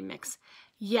vitamin C mix?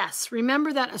 Yes.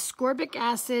 Remember that ascorbic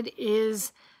acid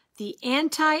is the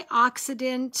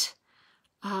antioxidant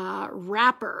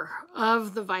wrapper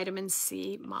of the vitamin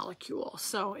C molecule.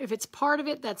 So if it's part of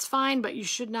it, that's fine, but you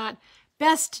should not,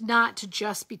 best not to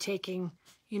just be taking,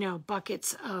 you know,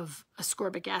 buckets of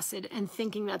ascorbic acid and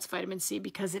thinking that's vitamin C,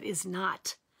 because it is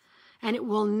not. And it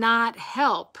will not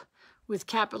help with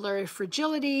capillary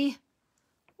fragility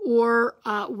or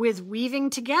with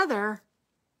weaving together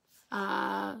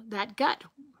that gut,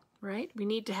 right? We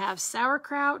need to have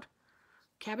sauerkraut,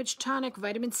 cabbage tonic,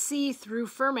 vitamin C through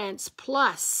ferments,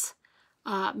 plus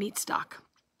meat stock,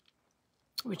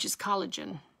 which is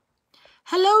collagen.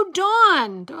 Hello,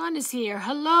 Dawn. Dawn is here.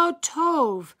 Hello,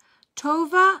 Tove.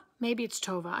 Tova? Maybe it's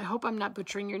Tova. I hope I'm not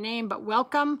butchering your name, but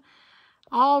welcome.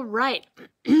 All right.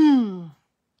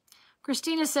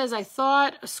 Christina says, I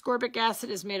thought ascorbic acid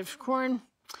is made of corn.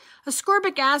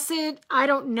 Ascorbic acid, I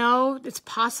don't know. It's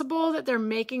possible that they're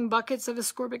making buckets of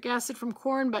ascorbic acid from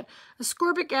corn, but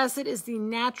ascorbic acid is the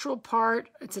natural part.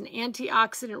 It's an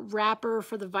antioxidant wrapper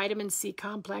for the vitamin C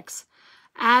complex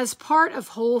as part of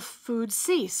whole food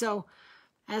C. So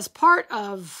as part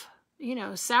of, you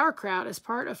know, sauerkraut, as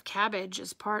part of cabbage,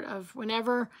 as part of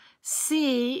whenever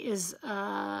C is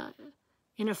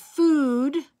in a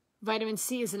food, vitamin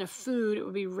C is in a food, it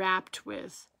will be wrapped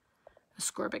with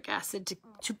ascorbic acid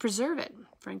to preserve it,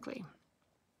 frankly.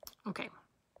 Okay.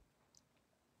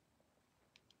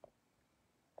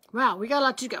 Wow, we got a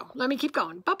lot to go. Let me keep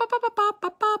going. Ba, ba, ba, ba, ba,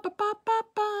 ba, ba, ba, ba,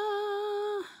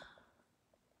 ba.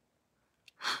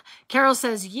 Carol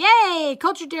says, yay,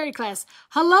 culture dairy class.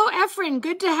 Hello, Efren,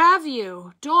 good to have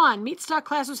you. Dawn, meat stock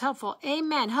class was helpful.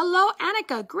 Amen. Hello,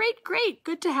 Annika, great, great,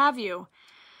 good to have you.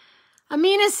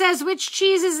 Amina says, which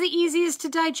cheese is the easiest to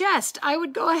digest? I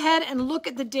would go ahead and look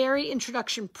at the dairy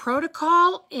introduction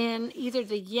protocol in either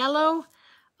the yellow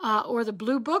or the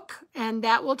blue book, and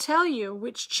that will tell you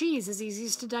which cheese is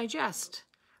easiest to digest,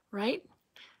 right?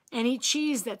 Any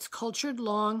cheese that's cultured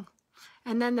long,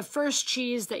 and then the first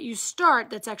cheese that you start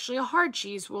that's actually a hard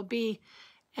cheese will be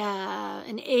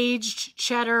an aged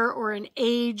cheddar or an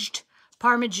aged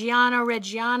Parmigiano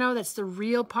Reggiano. That's the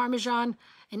real Parmesan.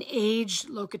 An aged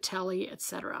Locatelli,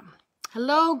 etc.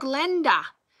 Hello, Glenda.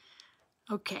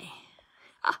 Okay.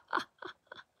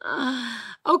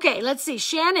 Okay, let's see.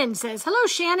 Shannon says, hello,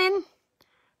 Shannon.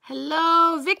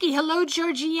 Hello, Vicky. Hello,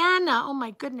 Georgiana. Oh,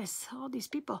 my goodness. All these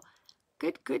people.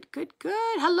 Good, good, good, good.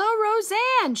 Hello,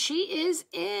 Roseanne. She is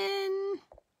in.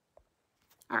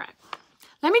 All right.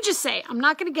 Let me just say, I'm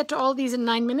not going to get to all these in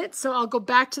 9 minutes, so I'll go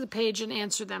back to the page and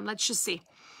answer them. Let's just see.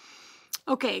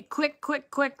 Okay, quick.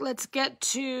 Let's get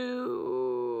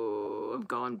to, I'm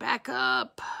going back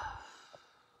up.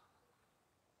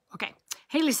 Okay,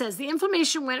 Haley says, the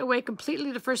inflammation went away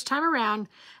completely the first time around,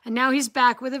 and now he's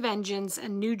back with a vengeance,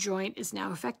 and new joint is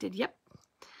now affected. Yep.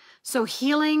 So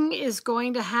healing is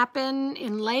going to happen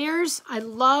in layers. I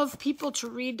love people to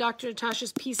read Dr.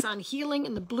 Natasha's piece on healing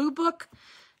in the blue book.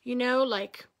 You know,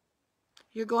 like,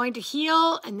 you're going to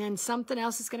heal, and then something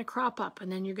else is going to crop up.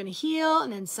 And then you're going to heal,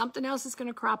 and then something else is going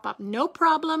to crop up. No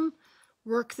problem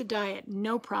Work the diet,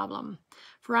 no problem.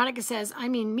 Veronica says, I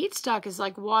mean, meat stock is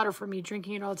like water for me,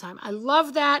 drinking it all the time. I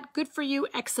love that. Good for you.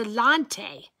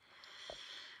 Excelente.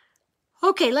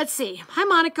 Okay, let's see. Hi,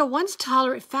 Monica. Once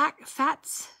tolerate Fat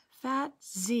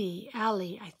Z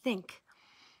Ali, I think.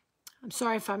 I'm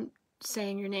sorry if I'm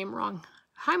saying your name wrong.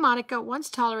 Hi, Monica. Once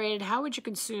tolerated, how would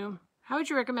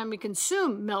you recommend we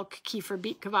consume milk, kefir,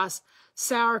 beet kvass,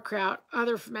 sauerkraut,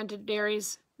 other fermented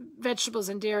dairies, vegetables,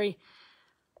 and dairy?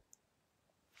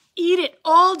 Eat it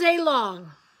all day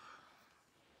long.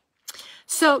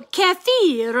 So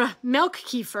kefir, milk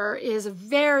kefir, is a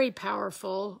very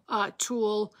powerful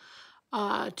tool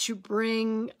to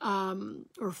bring,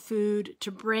 or food,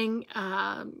 to bring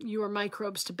your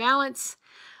microbes to balance.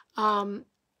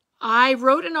 I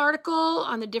wrote an article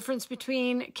on the difference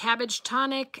between cabbage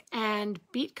tonic and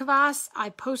beet kvass. I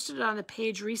posted it on the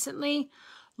page recently.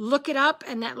 Look it up,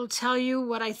 and that will tell you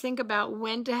what I think about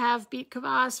when to have beet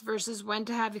kvass versus when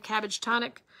to have the cabbage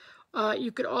tonic.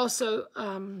 You could also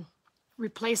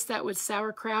replace that with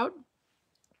sauerkraut.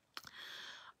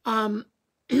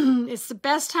 It's the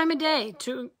best time of day,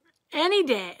 any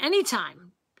day,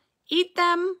 anytime. Eat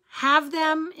them, have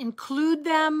them, include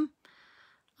them.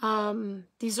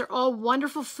 These are all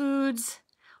wonderful foods.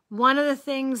 One of the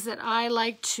things that I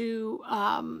like to,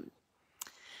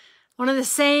 one of the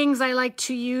sayings I like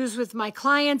to use with my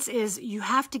clients is you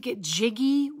have to get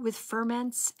jiggy with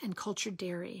ferments and cultured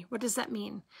dairy. What does that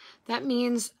mean? That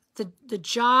means the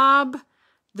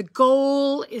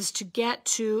goal is to get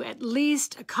to at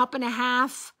least 1.5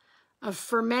 cups of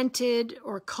fermented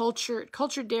or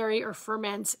cultured dairy or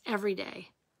ferments every day.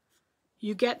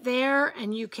 You get there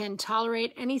and you can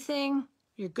tolerate anything,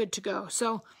 you're good to go.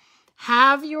 So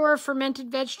have your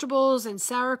fermented vegetables and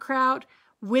sauerkraut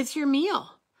with your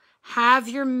meal. Have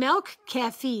your milk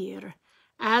kefir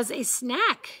as a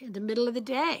snack in the middle of the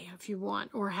day if you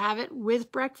want, or have it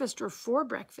with breakfast or for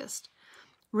breakfast.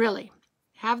 Really,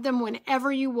 have them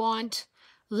whenever you want.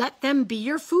 Let them be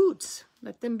your foods.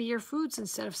 Let them be your foods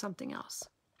instead of something else.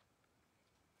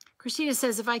 Christina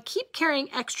says, if I keep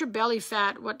carrying extra belly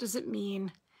fat, what does it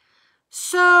mean?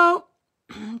 So,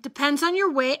 depends on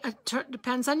your weight,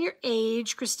 depends on your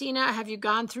age. Christina, have you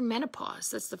gone through menopause?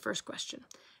 That's the first question.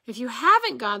 If you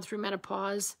haven't gone through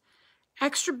menopause,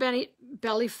 extra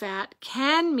belly fat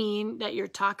can mean that you're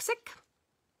toxic.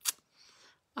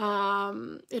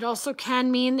 It also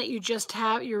can mean that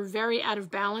you're very out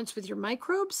of balance with your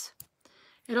microbes.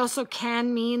 It also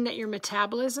can mean that your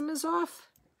metabolism is off.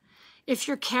 If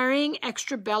you're carrying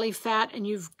extra belly fat and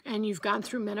you've gone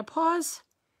through menopause,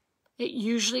 it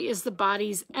usually is the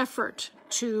body's effort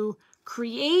to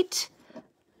create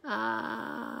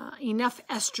enough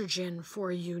estrogen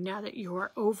for you now that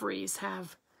your ovaries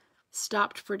have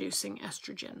stopped producing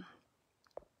estrogen.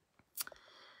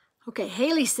 Okay,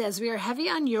 Haley says, we are heavy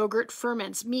on yogurt,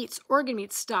 ferments, meats, organ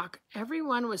meat, stock.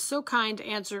 Everyone was so kind to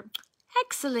answer,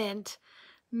 excellent,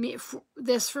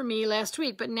 this for me last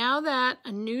week. But now that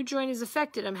a new joint is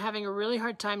affected, I'm having a really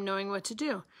hard time knowing what to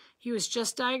do. He was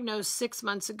just diagnosed 6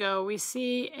 months ago. We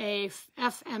see a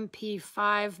FMP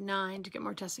 5.9 to get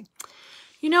more testing.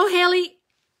 You know, Haley,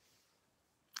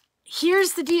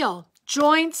 here's the deal.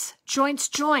 Joints, joints,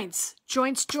 joints,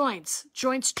 joints, joints,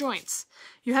 joints, joints.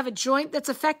 You have a joint that's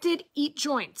affected, eat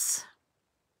joints.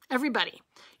 Everybody.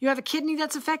 You have a kidney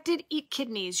that's affected, eat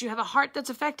kidneys. You have a heart that's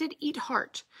affected, eat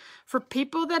heart. For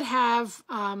people that have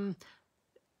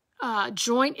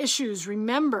joint issues,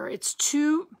 remember, it's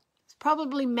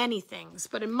probably many things,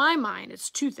 but in my mind, it's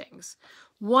 2 things.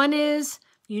 One is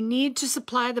you need to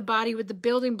supply the body with the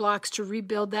building blocks to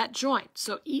rebuild that joint.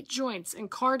 So eat joints and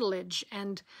cartilage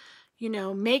and,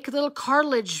 make little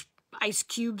cartilage ice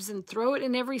cubes and throw it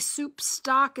in every soup,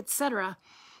 stock, etc.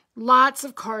 Lots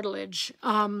of cartilage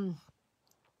in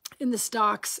the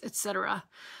stocks, etc.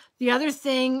 The other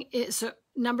thing is,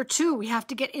 number 2, we have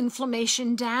to get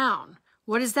inflammation down.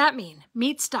 What does that mean?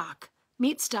 Meat stock,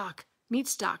 meat stock, meat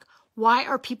stock. Why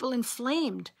are people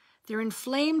inflamed? They're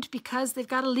inflamed because they've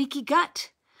got a leaky gut.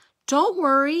 Don't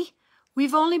worry.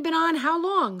 We've only been on how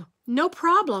long? No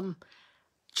problem.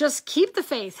 Just keep the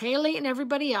faith, Haley and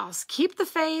everybody else. Keep the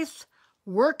faith,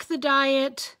 work the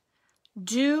diet,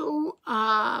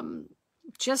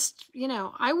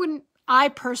 I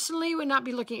personally would not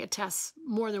be looking at tests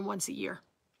more than once a year.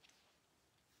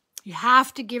 You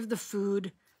have to give the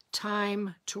food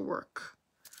time to work.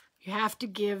 You have to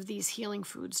give these healing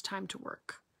foods time to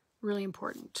work. Really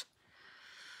important.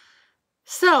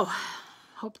 So,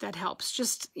 hope that helps.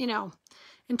 Just,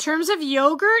 in terms of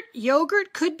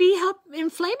yogurt could be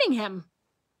inflaming him.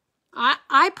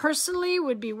 I personally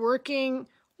would be working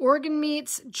Organ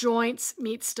meats, joints,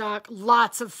 meat stock,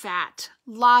 lots of fat,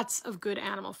 lots of good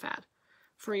animal fat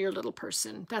for your little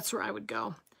person. That's where I would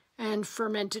go. And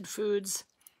fermented foods,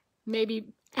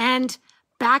 maybe, and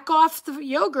back off the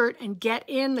yogurt and get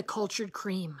in the cultured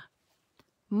cream.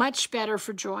 Much better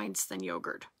for joints than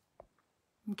yogurt.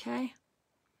 Okay?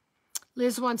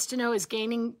 Liz wants to know, is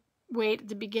gaining weight at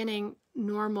the beginning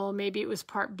normal? Maybe it was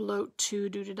part bloat too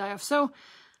due to die off. So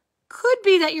could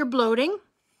be that you're bloating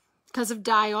because of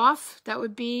die off. That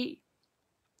would be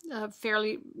a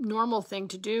fairly normal thing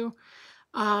to do.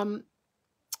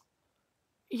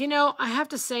 You know, I have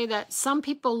to say that some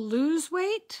people lose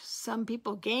weight, some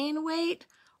people gain weight.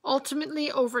 Ultimately,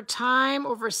 over time,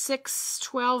 over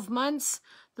 6-12 months,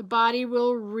 the body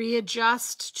will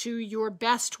readjust to your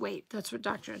best weight. That's what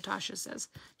Dr. Natasha says,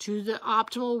 to the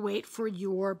optimal weight for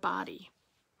your body.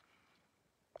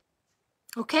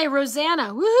 Okay,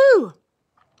 Rosanna, woohoo!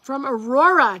 From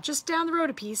Aurora, just down the road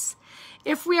a piece.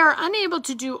 If we are unable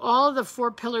to do all of the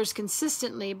 4 pillars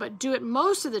consistently, but do it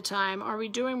most of the time, are we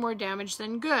doing more damage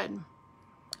than good?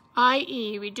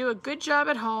 I.e., we do a good job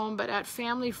at home, but at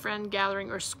family, friend gathering,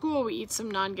 or school, we eat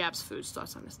some non-GAPS foods.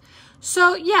 Thoughts on this?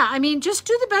 So, yeah, I mean, just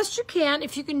do the best you can.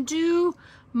 If you can do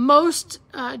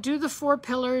do the 4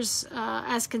 pillars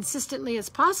as consistently as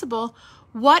possible,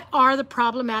 what are the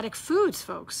problematic foods,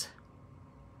 folks?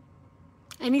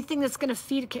 Anything that's going to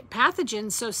feed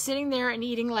pathogens. So sitting there and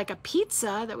eating like a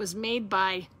pizza that was made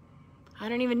by, I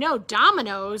don't even know,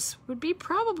 Domino's would be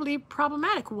probably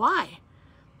problematic. Why?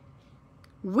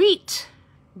 Wheat,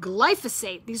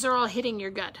 glyphosate, these are all hitting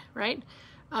your gut, right?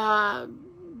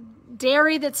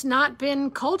 Dairy that's not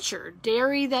been cultured,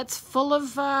 dairy that's full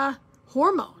of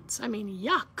hormones. I mean,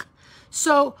 yuck.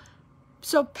 So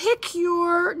pick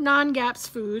your non-GAPS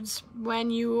foods when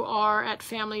you are at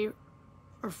family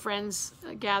or friends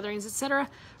gatherings, etc.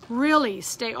 Really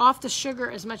stay off the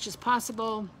sugar as much as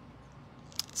possible.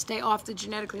 Stay off the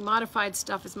genetically modified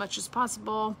stuff as much as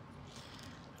possible.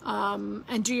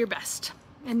 And do your best.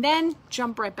 And then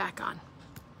jump right back on.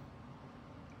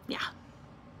 Yeah.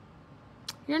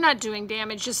 You're not doing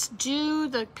damage. Just do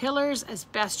the pillars as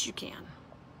best you can.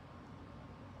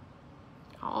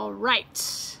 All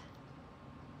right.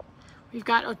 We've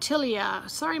got Otilia.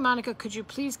 Sorry, Monica, could you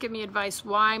please give me advice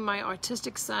why my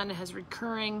autistic son has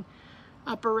recurring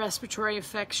upper respiratory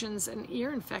infections and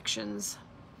ear infections?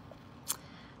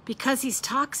 Because he's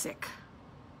toxic.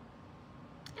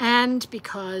 And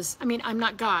because, I mean, I'm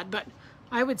not God, but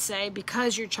I would say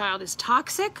because your child is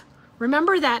toxic,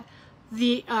 remember that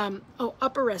the,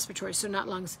 upper respiratory, so not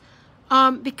lungs,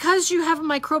 because you have a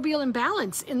microbial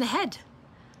imbalance in the head.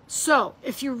 So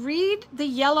if you read the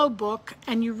yellow book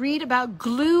and you read about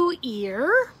glue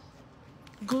ear,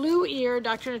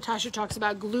 Dr. Natasha talks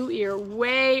about glue ear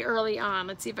way early on.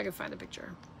 Let's see if I can find the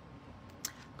picture.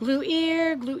 Glue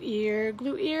ear, glue ear,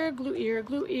 glue ear, glue ear,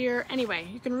 glue ear. Anyway,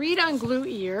 you can read on glue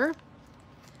ear.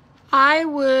 I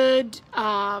would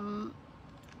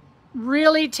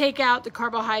really take out the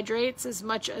carbohydrates as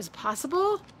much as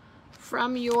possible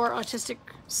from your autistic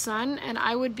son, and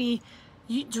I would be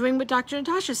doing what Dr.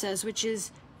 Natasha says, which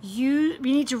is we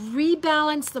need to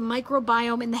rebalance the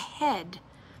microbiome in the head.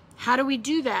 How do we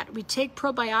do that? We take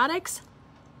probiotics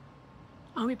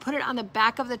and we put it on the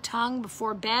back of the tongue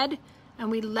before bed, and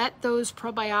we let those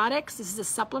probiotics, this is a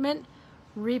supplement,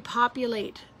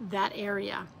 repopulate that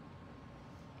area.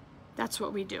 That's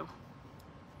what we do.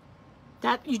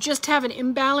 That you just have an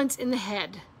imbalance in the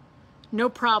head. No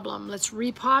problem. Let's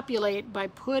repopulate by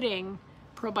putting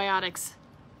probiotics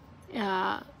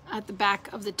at the back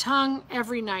of the tongue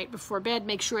every night before bed.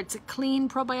 Make sure it's a clean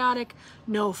probiotic.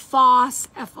 No FOS,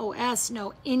 F-O-S,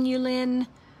 no inulin.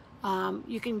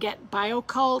 You can get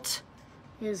BioCult,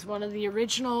 is one of the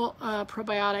original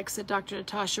probiotics that Dr.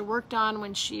 Natasha worked on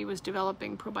when she was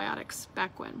developing probiotics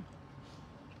back when.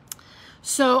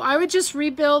 So I would just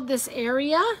rebuild this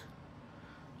area.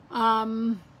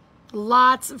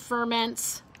 Lots of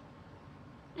ferments,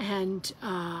 and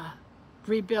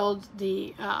rebuild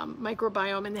the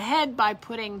microbiome in the head by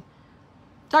putting,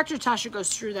 Dr. Natasha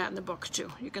goes through that in the book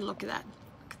too. You can look at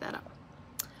that up.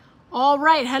 All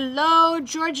right, hello,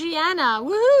 Georgiana.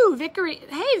 Woohoo, Vickery.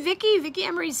 Hey, Vicky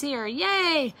Emery's here.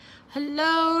 Yay.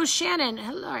 Hello, Shannon.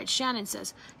 Hello. All right, Shannon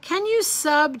says, can you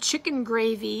sub chicken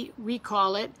gravy, we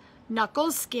call it,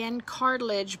 knuckle, skin,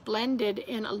 cartilage blended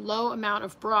in a low amount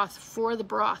of broth for the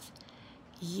broth?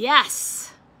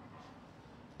 Yes.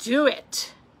 Do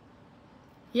it.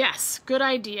 Yes, good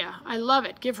idea. I love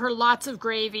it. Give her lots of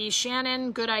gravy.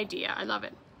 Shannon, good idea. I love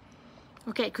it.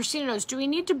 Okay, Christina knows, do we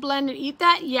need to blend and eat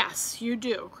that? Yes, you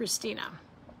do, Christina.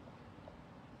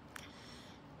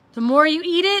 The more you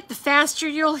eat it, the faster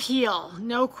you'll heal.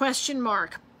 No question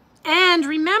mark. And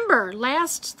remember,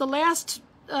 the last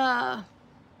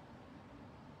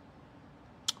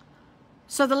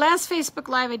Facebook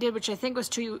Live I did, which I think was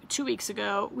two weeks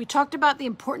ago, we talked about the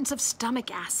importance of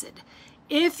stomach acid.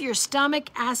 If your stomach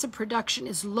acid production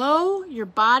is low, your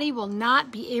body will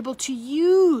not be able to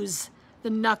use the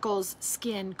knuckles,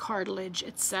 skin, cartilage,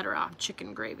 etc.,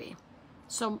 chicken gravy.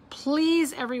 So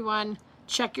please, everyone,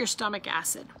 check your stomach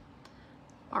acid.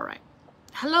 All right.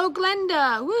 Hello,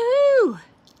 Glenda. Woohoo!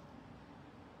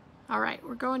 All right,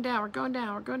 we're going down, we're going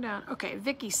down, we're going down. Okay,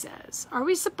 Vicky says, are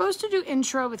we supposed to do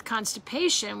intro with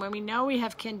constipation when we know we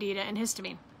have candida and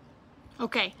histamine?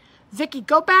 Okay, Vicky,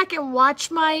 go back and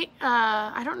watch my,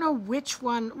 I don't know which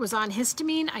one was on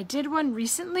histamine. I did one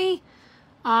recently.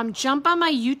 Jump on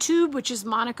my YouTube, which is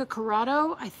Monica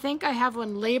Corrado. I think I have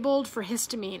one labeled for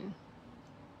histamine.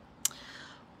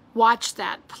 Watch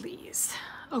that, please.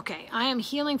 Okay, I am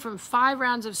healing from 5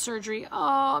 rounds of surgery.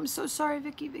 Oh, I'm so sorry,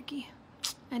 Vicky.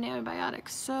 And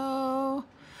antibiotics. So,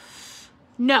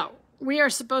 no, we are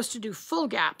supposed to do full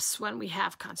gaps when we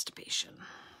have constipation.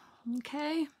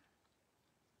 Okay.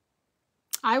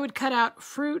 I would cut out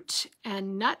fruit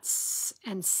and nuts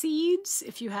and seeds.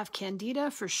 If you have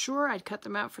candida, for sure, I'd cut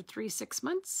them out for 3-6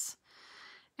 months.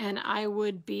 And I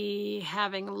would be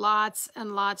having lots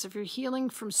and lots, if you're healing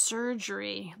from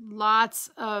surgery, lots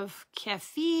of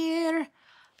kefir.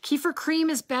 Kefir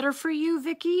cream is better for you,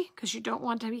 Vicky, because you don't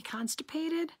want to be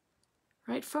constipated.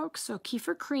 Right, folks? So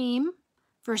kefir cream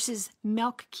versus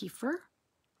milk kefir.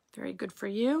 Very good for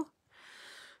you.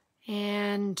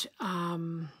 And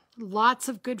lots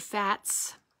of good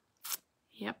fats.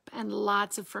 Yep, and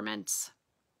lots of ferments.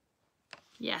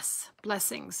 Yes,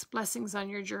 blessings. Blessings on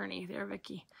your journey there,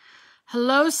 Vicky.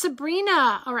 Hello,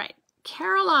 Sabrina. All right,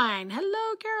 Caroline.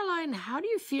 Hello, Caroline. How do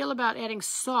you feel about adding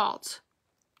salt?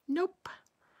 Nope.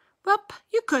 Well,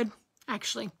 you could,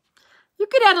 actually. You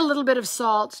could add a little bit of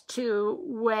salt to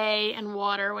whey and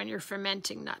water when you're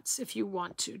fermenting nuts if you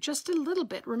want to. Just a little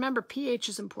bit. Remember, pH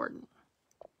is important.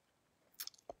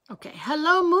 Okay,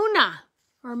 hello, Muna.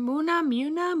 Or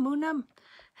Muna.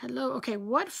 Hello. Okay,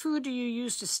 what food do you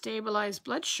use to stabilize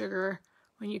blood sugar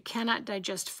when you cannot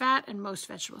digest fat and most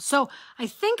vegetables? So I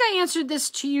think I answered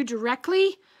this to you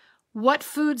directly. What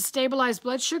foods stabilize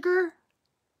blood sugar?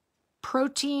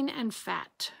 Protein and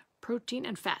fat. Protein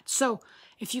and fat. So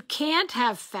if you can't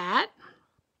have fat,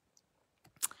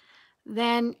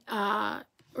 then,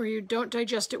 or you don't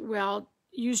digest it well,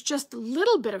 use just a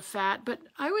little bit of fat, but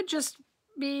I would just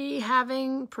be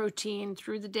having protein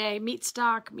through the day. Meat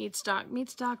stock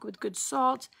with good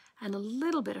salt and a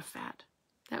little bit of fat.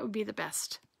 That would be the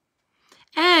best.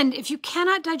 And if you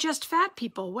cannot digest fat,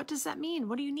 people, what does that mean?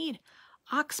 What do you need?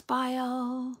 Ox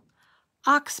bile.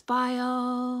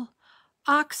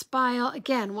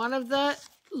 Again, one of the,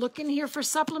 look in here for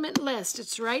supplement list.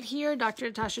 It's right here. Dr.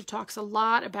 Natasha talks a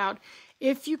lot about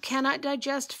if you cannot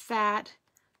digest fat,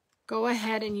 go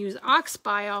ahead and use ox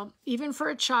bile, even for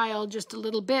a child, just a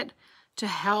little bit to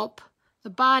help the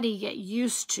body get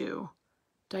used to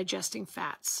digesting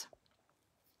fats.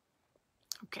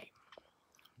 Okay.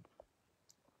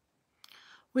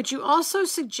 Would you also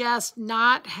suggest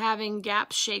not having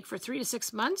GAP shake for 3 to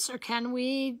 6 months, or can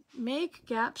we make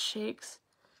GAP shakes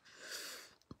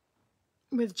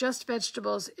with just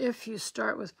vegetables if you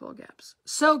start with full GAPs?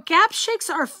 So GAP shakes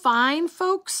are fine,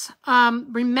 folks.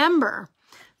 Remember,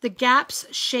 the GAPS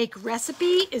shake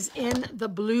recipe is in the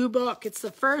blue book. It's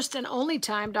the first and only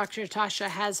time Dr. Natasha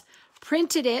has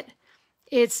printed it.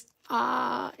 It's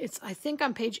I think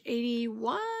on page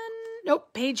 81.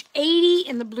 Nope, page 80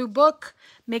 in the blue book.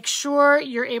 Make sure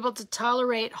you're able to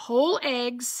tolerate whole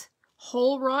eggs,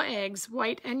 whole raw eggs,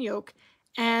 white and yolk,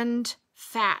 and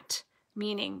fat,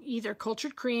 meaning either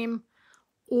cultured cream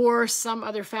or some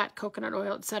other fat, coconut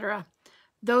oil, etc.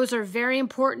 Those are very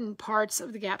important parts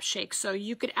of the GAP shake. So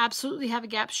you could absolutely have a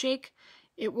GAP shake.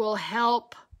 It will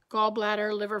help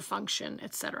gallbladder, liver function,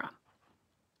 etc.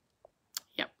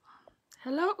 Yep.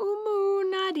 Hello, Umu,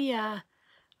 Nadia.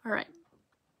 All right.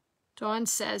 Dawn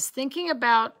says, thinking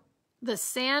about the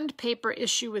sandpaper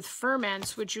issue with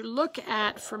ferments, would you look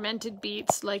at fermented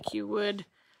beets like you would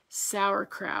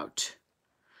sauerkraut?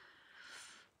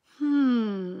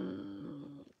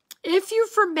 If you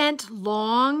ferment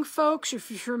long, folks, if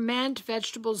you ferment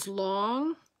vegetables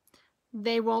long,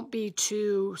 they won't be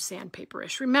too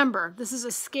sandpaperish. Remember, this is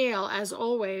a scale, as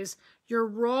always. Your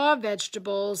raw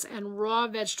vegetables and raw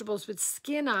vegetables with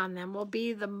skin on them will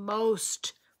be the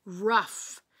most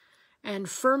rough. And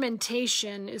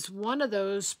fermentation is one of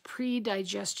those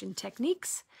pre-digestion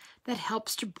techniques that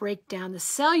helps to break down the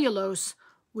cellulose,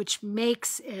 which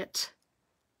makes it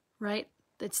right?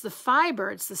 It's the fiber,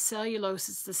 it's the cellulose,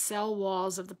 it's the cell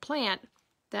walls of the plant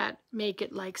that make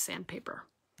it like sandpaper.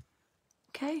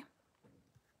 Okay.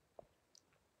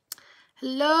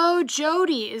 Hello,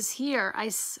 Jody is here.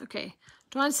 Okay.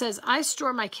 Dawn says, I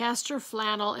store my castor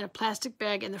flannel in a plastic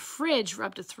bag in the fridge for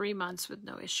up to 3 months with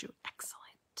no issue.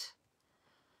 Excellent.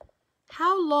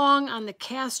 How long on the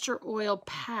castor oil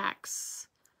packs?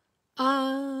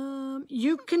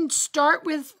 You can start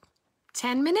with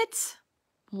 10 minutes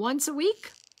once a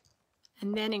week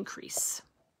and then increase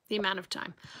the amount of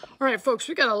time. All right, folks,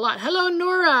 we got a lot. Hello,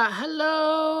 Nora.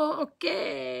 Hello.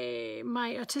 Okay.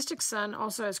 My autistic son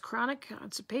also has chronic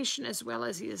constipation, as well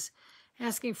as he is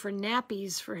asking for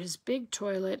nappies for his big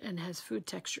toilet and has food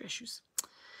texture issues.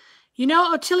 You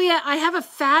know, Ottilia, I have a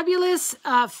fabulous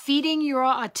Feeding Your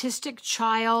Autistic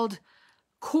Child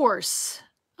course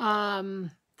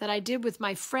that I did with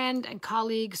my friend and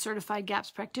colleague, certified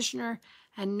GAPS practitioner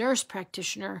and nurse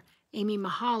practitioner, Amy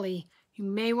Mahali. You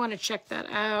may want to check that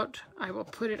out. I will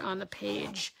put it on the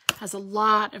page. It has a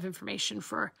lot of information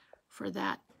for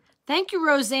that. Thank you,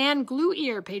 Roseanne. Glue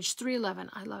ear, page 311.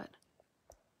 I love it.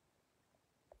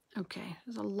 Okay,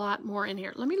 there's a lot more in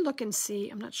here. Let me look and see.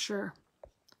 I'm not sure.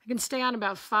 I can stay on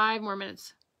about 5 more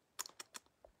minutes.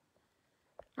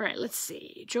 All right, let's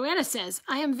see. Joanna says,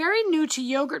 I am very new to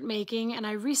yogurt making, and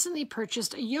I recently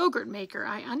purchased a yogurt maker.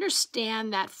 I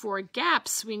understand that for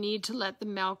GAPS, we need to let the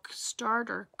milk start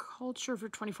or culture for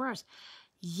 24 hours.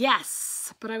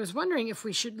 Yes, but I was wondering if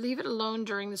we should leave it alone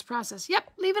during this process.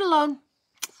 Yep, leave it alone.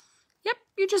 Yep,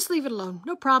 you just leave it alone.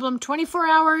 No problem. 24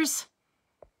 hours.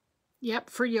 Yep,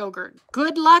 for yogurt.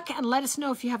 Good luck, and let us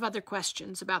know if you have other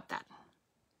questions about that.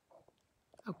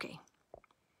 Okay.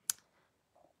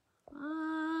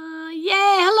 Yay,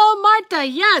 hello, Marta.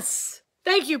 Yes.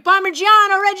 Thank you.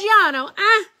 Parmigiano Reggiano.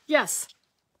 Yes.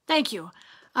 Thank you.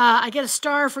 I get a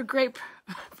star for great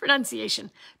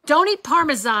pronunciation. Don't eat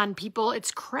Parmesan, people.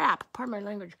 It's crap. Pardon my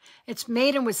language. It's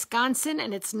made in Wisconsin,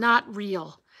 and it's not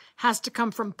real. Has to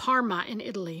come from Parma in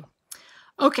Italy.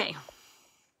 Okay.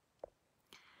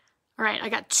 All right, I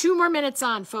got 2 more minutes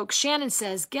on, folks. Shannon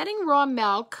says, getting raw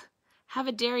milk, have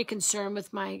a dairy concern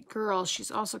with my girl.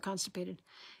 She's also constipated.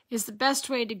 Is the best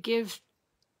way to give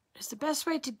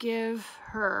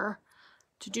her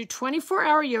to do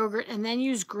 24-hour yogurt and then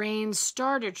use grain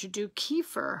starter to do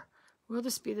kefir. Will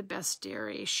this be the best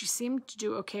dairy? She seemed to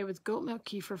do okay with goat milk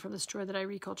kefir from the store that I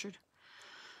recultured.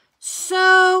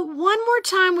 So one more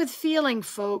time with feeling,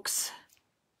 folks.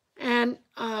 And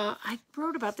I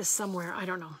wrote about this somewhere. I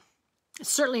don't know. It's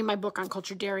certainly in my book on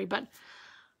cultured dairy, but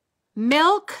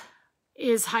milk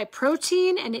is high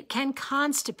protein and it can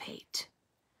constipate.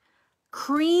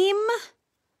 Cream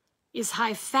is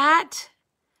high fat.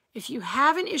 If you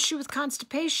have an issue with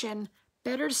constipation,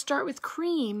 better to start with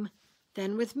cream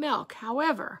than with milk.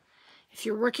 However, if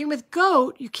you're working with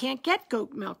goat, you can't get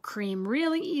goat milk cream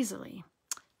really easily.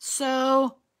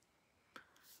 So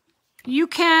you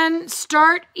can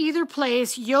start either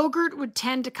place. Yogurt would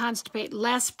tend to constipate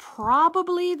less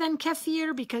probably than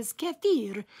kefir because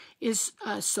kefir is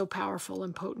so powerful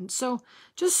and potent. So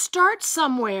just start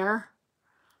somewhere.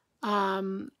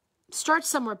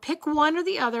 Pick one or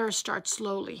the other, start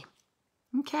slowly.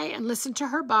 Okay, and listen to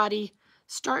her body.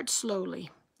 Start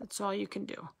slowly. That's all you can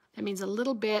do. That means a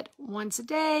little bit once a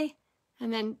day,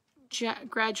 and then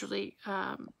gradually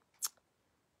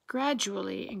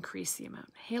increase the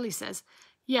amount. Haley says,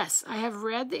 yes, I have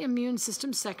read the immune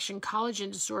system section,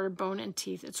 collagen disorder, bone and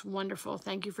teeth. It's wonderful.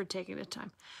 Thank you for taking the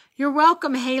time. You're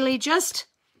welcome, Haley. Just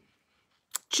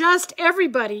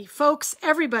everybody, folks,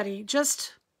 everybody,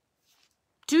 just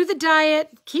do the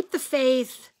diet, keep the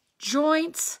faith,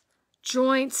 joints,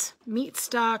 meat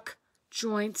stock,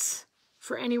 joints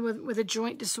for anyone with a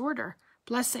joint disorder.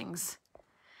 Blessings.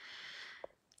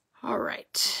 All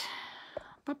right.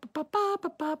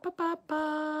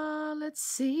 Let's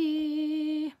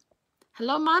see.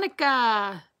 Hello,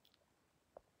 Monica.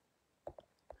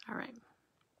 All right.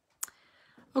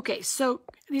 Okay, so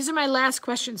these are my last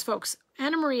questions, folks.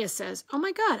 Anna Maria says, oh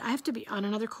my God, I have to be on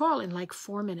another call in like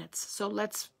 4 minutes. So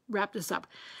let's wrap this up.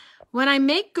 When I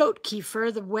make goat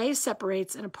kefir, the whey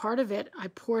separates and a part of it I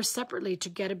pour separately to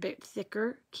get a bit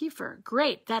thicker kefir.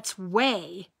 Great, that's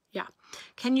whey. Yeah.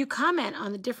 Can you comment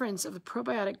on the difference of the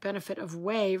probiotic benefit of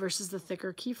whey versus the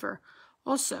thicker kefir?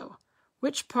 Also,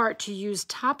 which part to use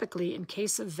topically in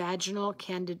case of vaginal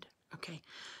candida? Okay.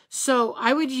 So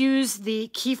I would use the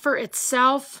kefir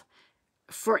itself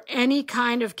for any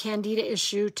kind of candida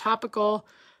issue, topical.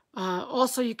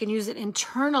 Also, you can use it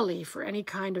internally for any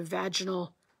kind of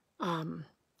vaginal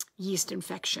yeast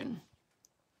infection.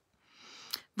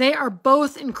 They are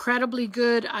both incredibly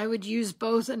good. I would use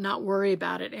both and not worry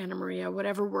about it, Anna Maria,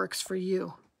 whatever works for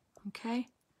you. Okay?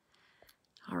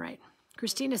 All right.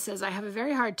 Christina says, I have a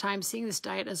very hard time seeing this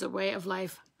diet as a way of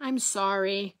life. I'm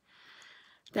sorry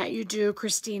that you do,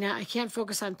 Christina. I can't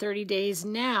focus on 30 days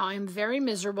now. I'm very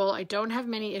miserable. I don't have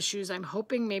many issues. I'm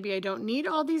hoping maybe I don't need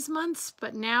all these months,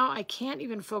 but now I can't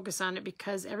even focus on it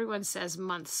because everyone says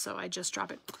months, so I just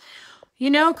drop it. You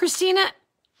know, Christina,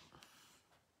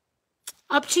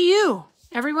 up to you.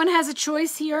 Everyone has a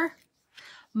choice here.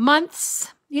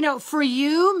 Months, you know, for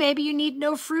you, maybe you need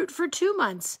no fruit for 2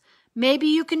 months. Maybe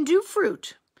you can do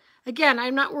fruit. Again,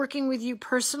 I'm not working with you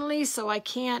personally, so I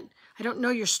don't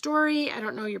know your story. I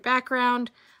don't know your background.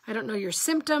 I don't know your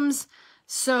symptoms.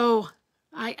 So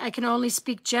I can only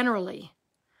speak generally,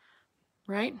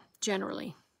 right?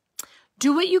 Generally.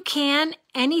 Do what you can.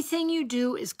 Anything you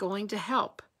do is going to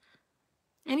help.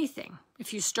 Anything.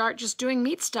 If you start just doing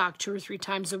meat stock 2 or 3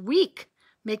 times a week,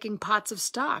 making pots of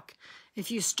stock.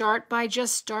 If you start by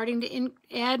just starting to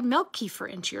add milk kefir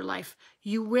into your life,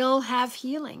 you will have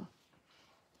healing.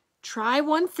 Try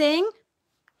one thing,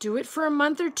 do it for a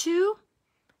month or 2,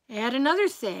 add another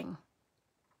thing,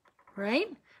 right?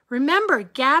 Remember,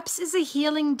 GAPS is a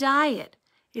healing diet.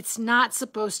 It's not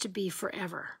supposed to be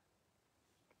forever,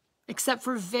 except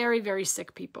for very, very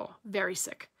sick people, very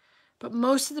sick. But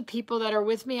most of the people that are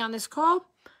with me on this call,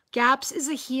 GAPS is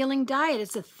a healing diet.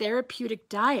 It's a therapeutic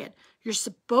diet. You're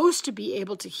supposed to be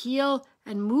able to heal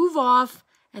and move off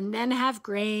and then have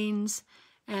grains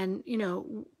and, you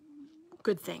know,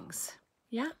 good things.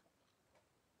 Yeah?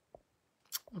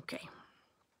 Okay.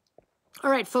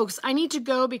 All right, folks, I need to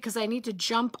go because I need to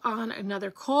jump on another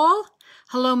call.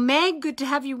 Hello, Meg. Good to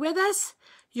have you with us.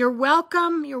 You're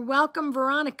welcome. You're welcome,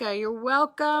 Veronica. You're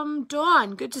welcome,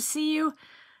 Dawn. Good to see you.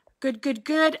 Good, good,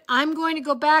 good. I'm going to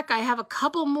go back. I have a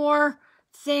couple more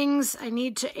things I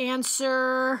need to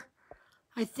answer.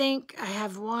 I think I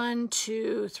have 1,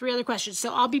 2, 3 other questions.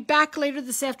 So I'll be back later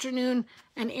this afternoon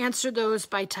and answer those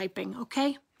by typing,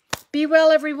 okay? Be well,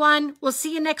 everyone. We'll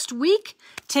see you next week.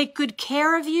 Take good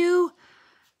care of you.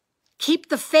 Keep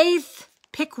the faith.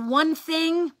 Pick one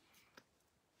thing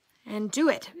and do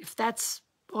it. If that's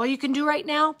all you can do right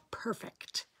now,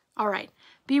 perfect. All right.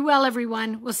 Be well,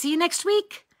 everyone. We'll see you next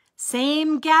week.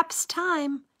 Same GAPS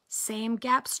time, same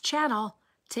GAPS channel.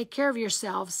 Take care of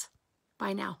yourselves.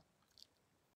 Bye now.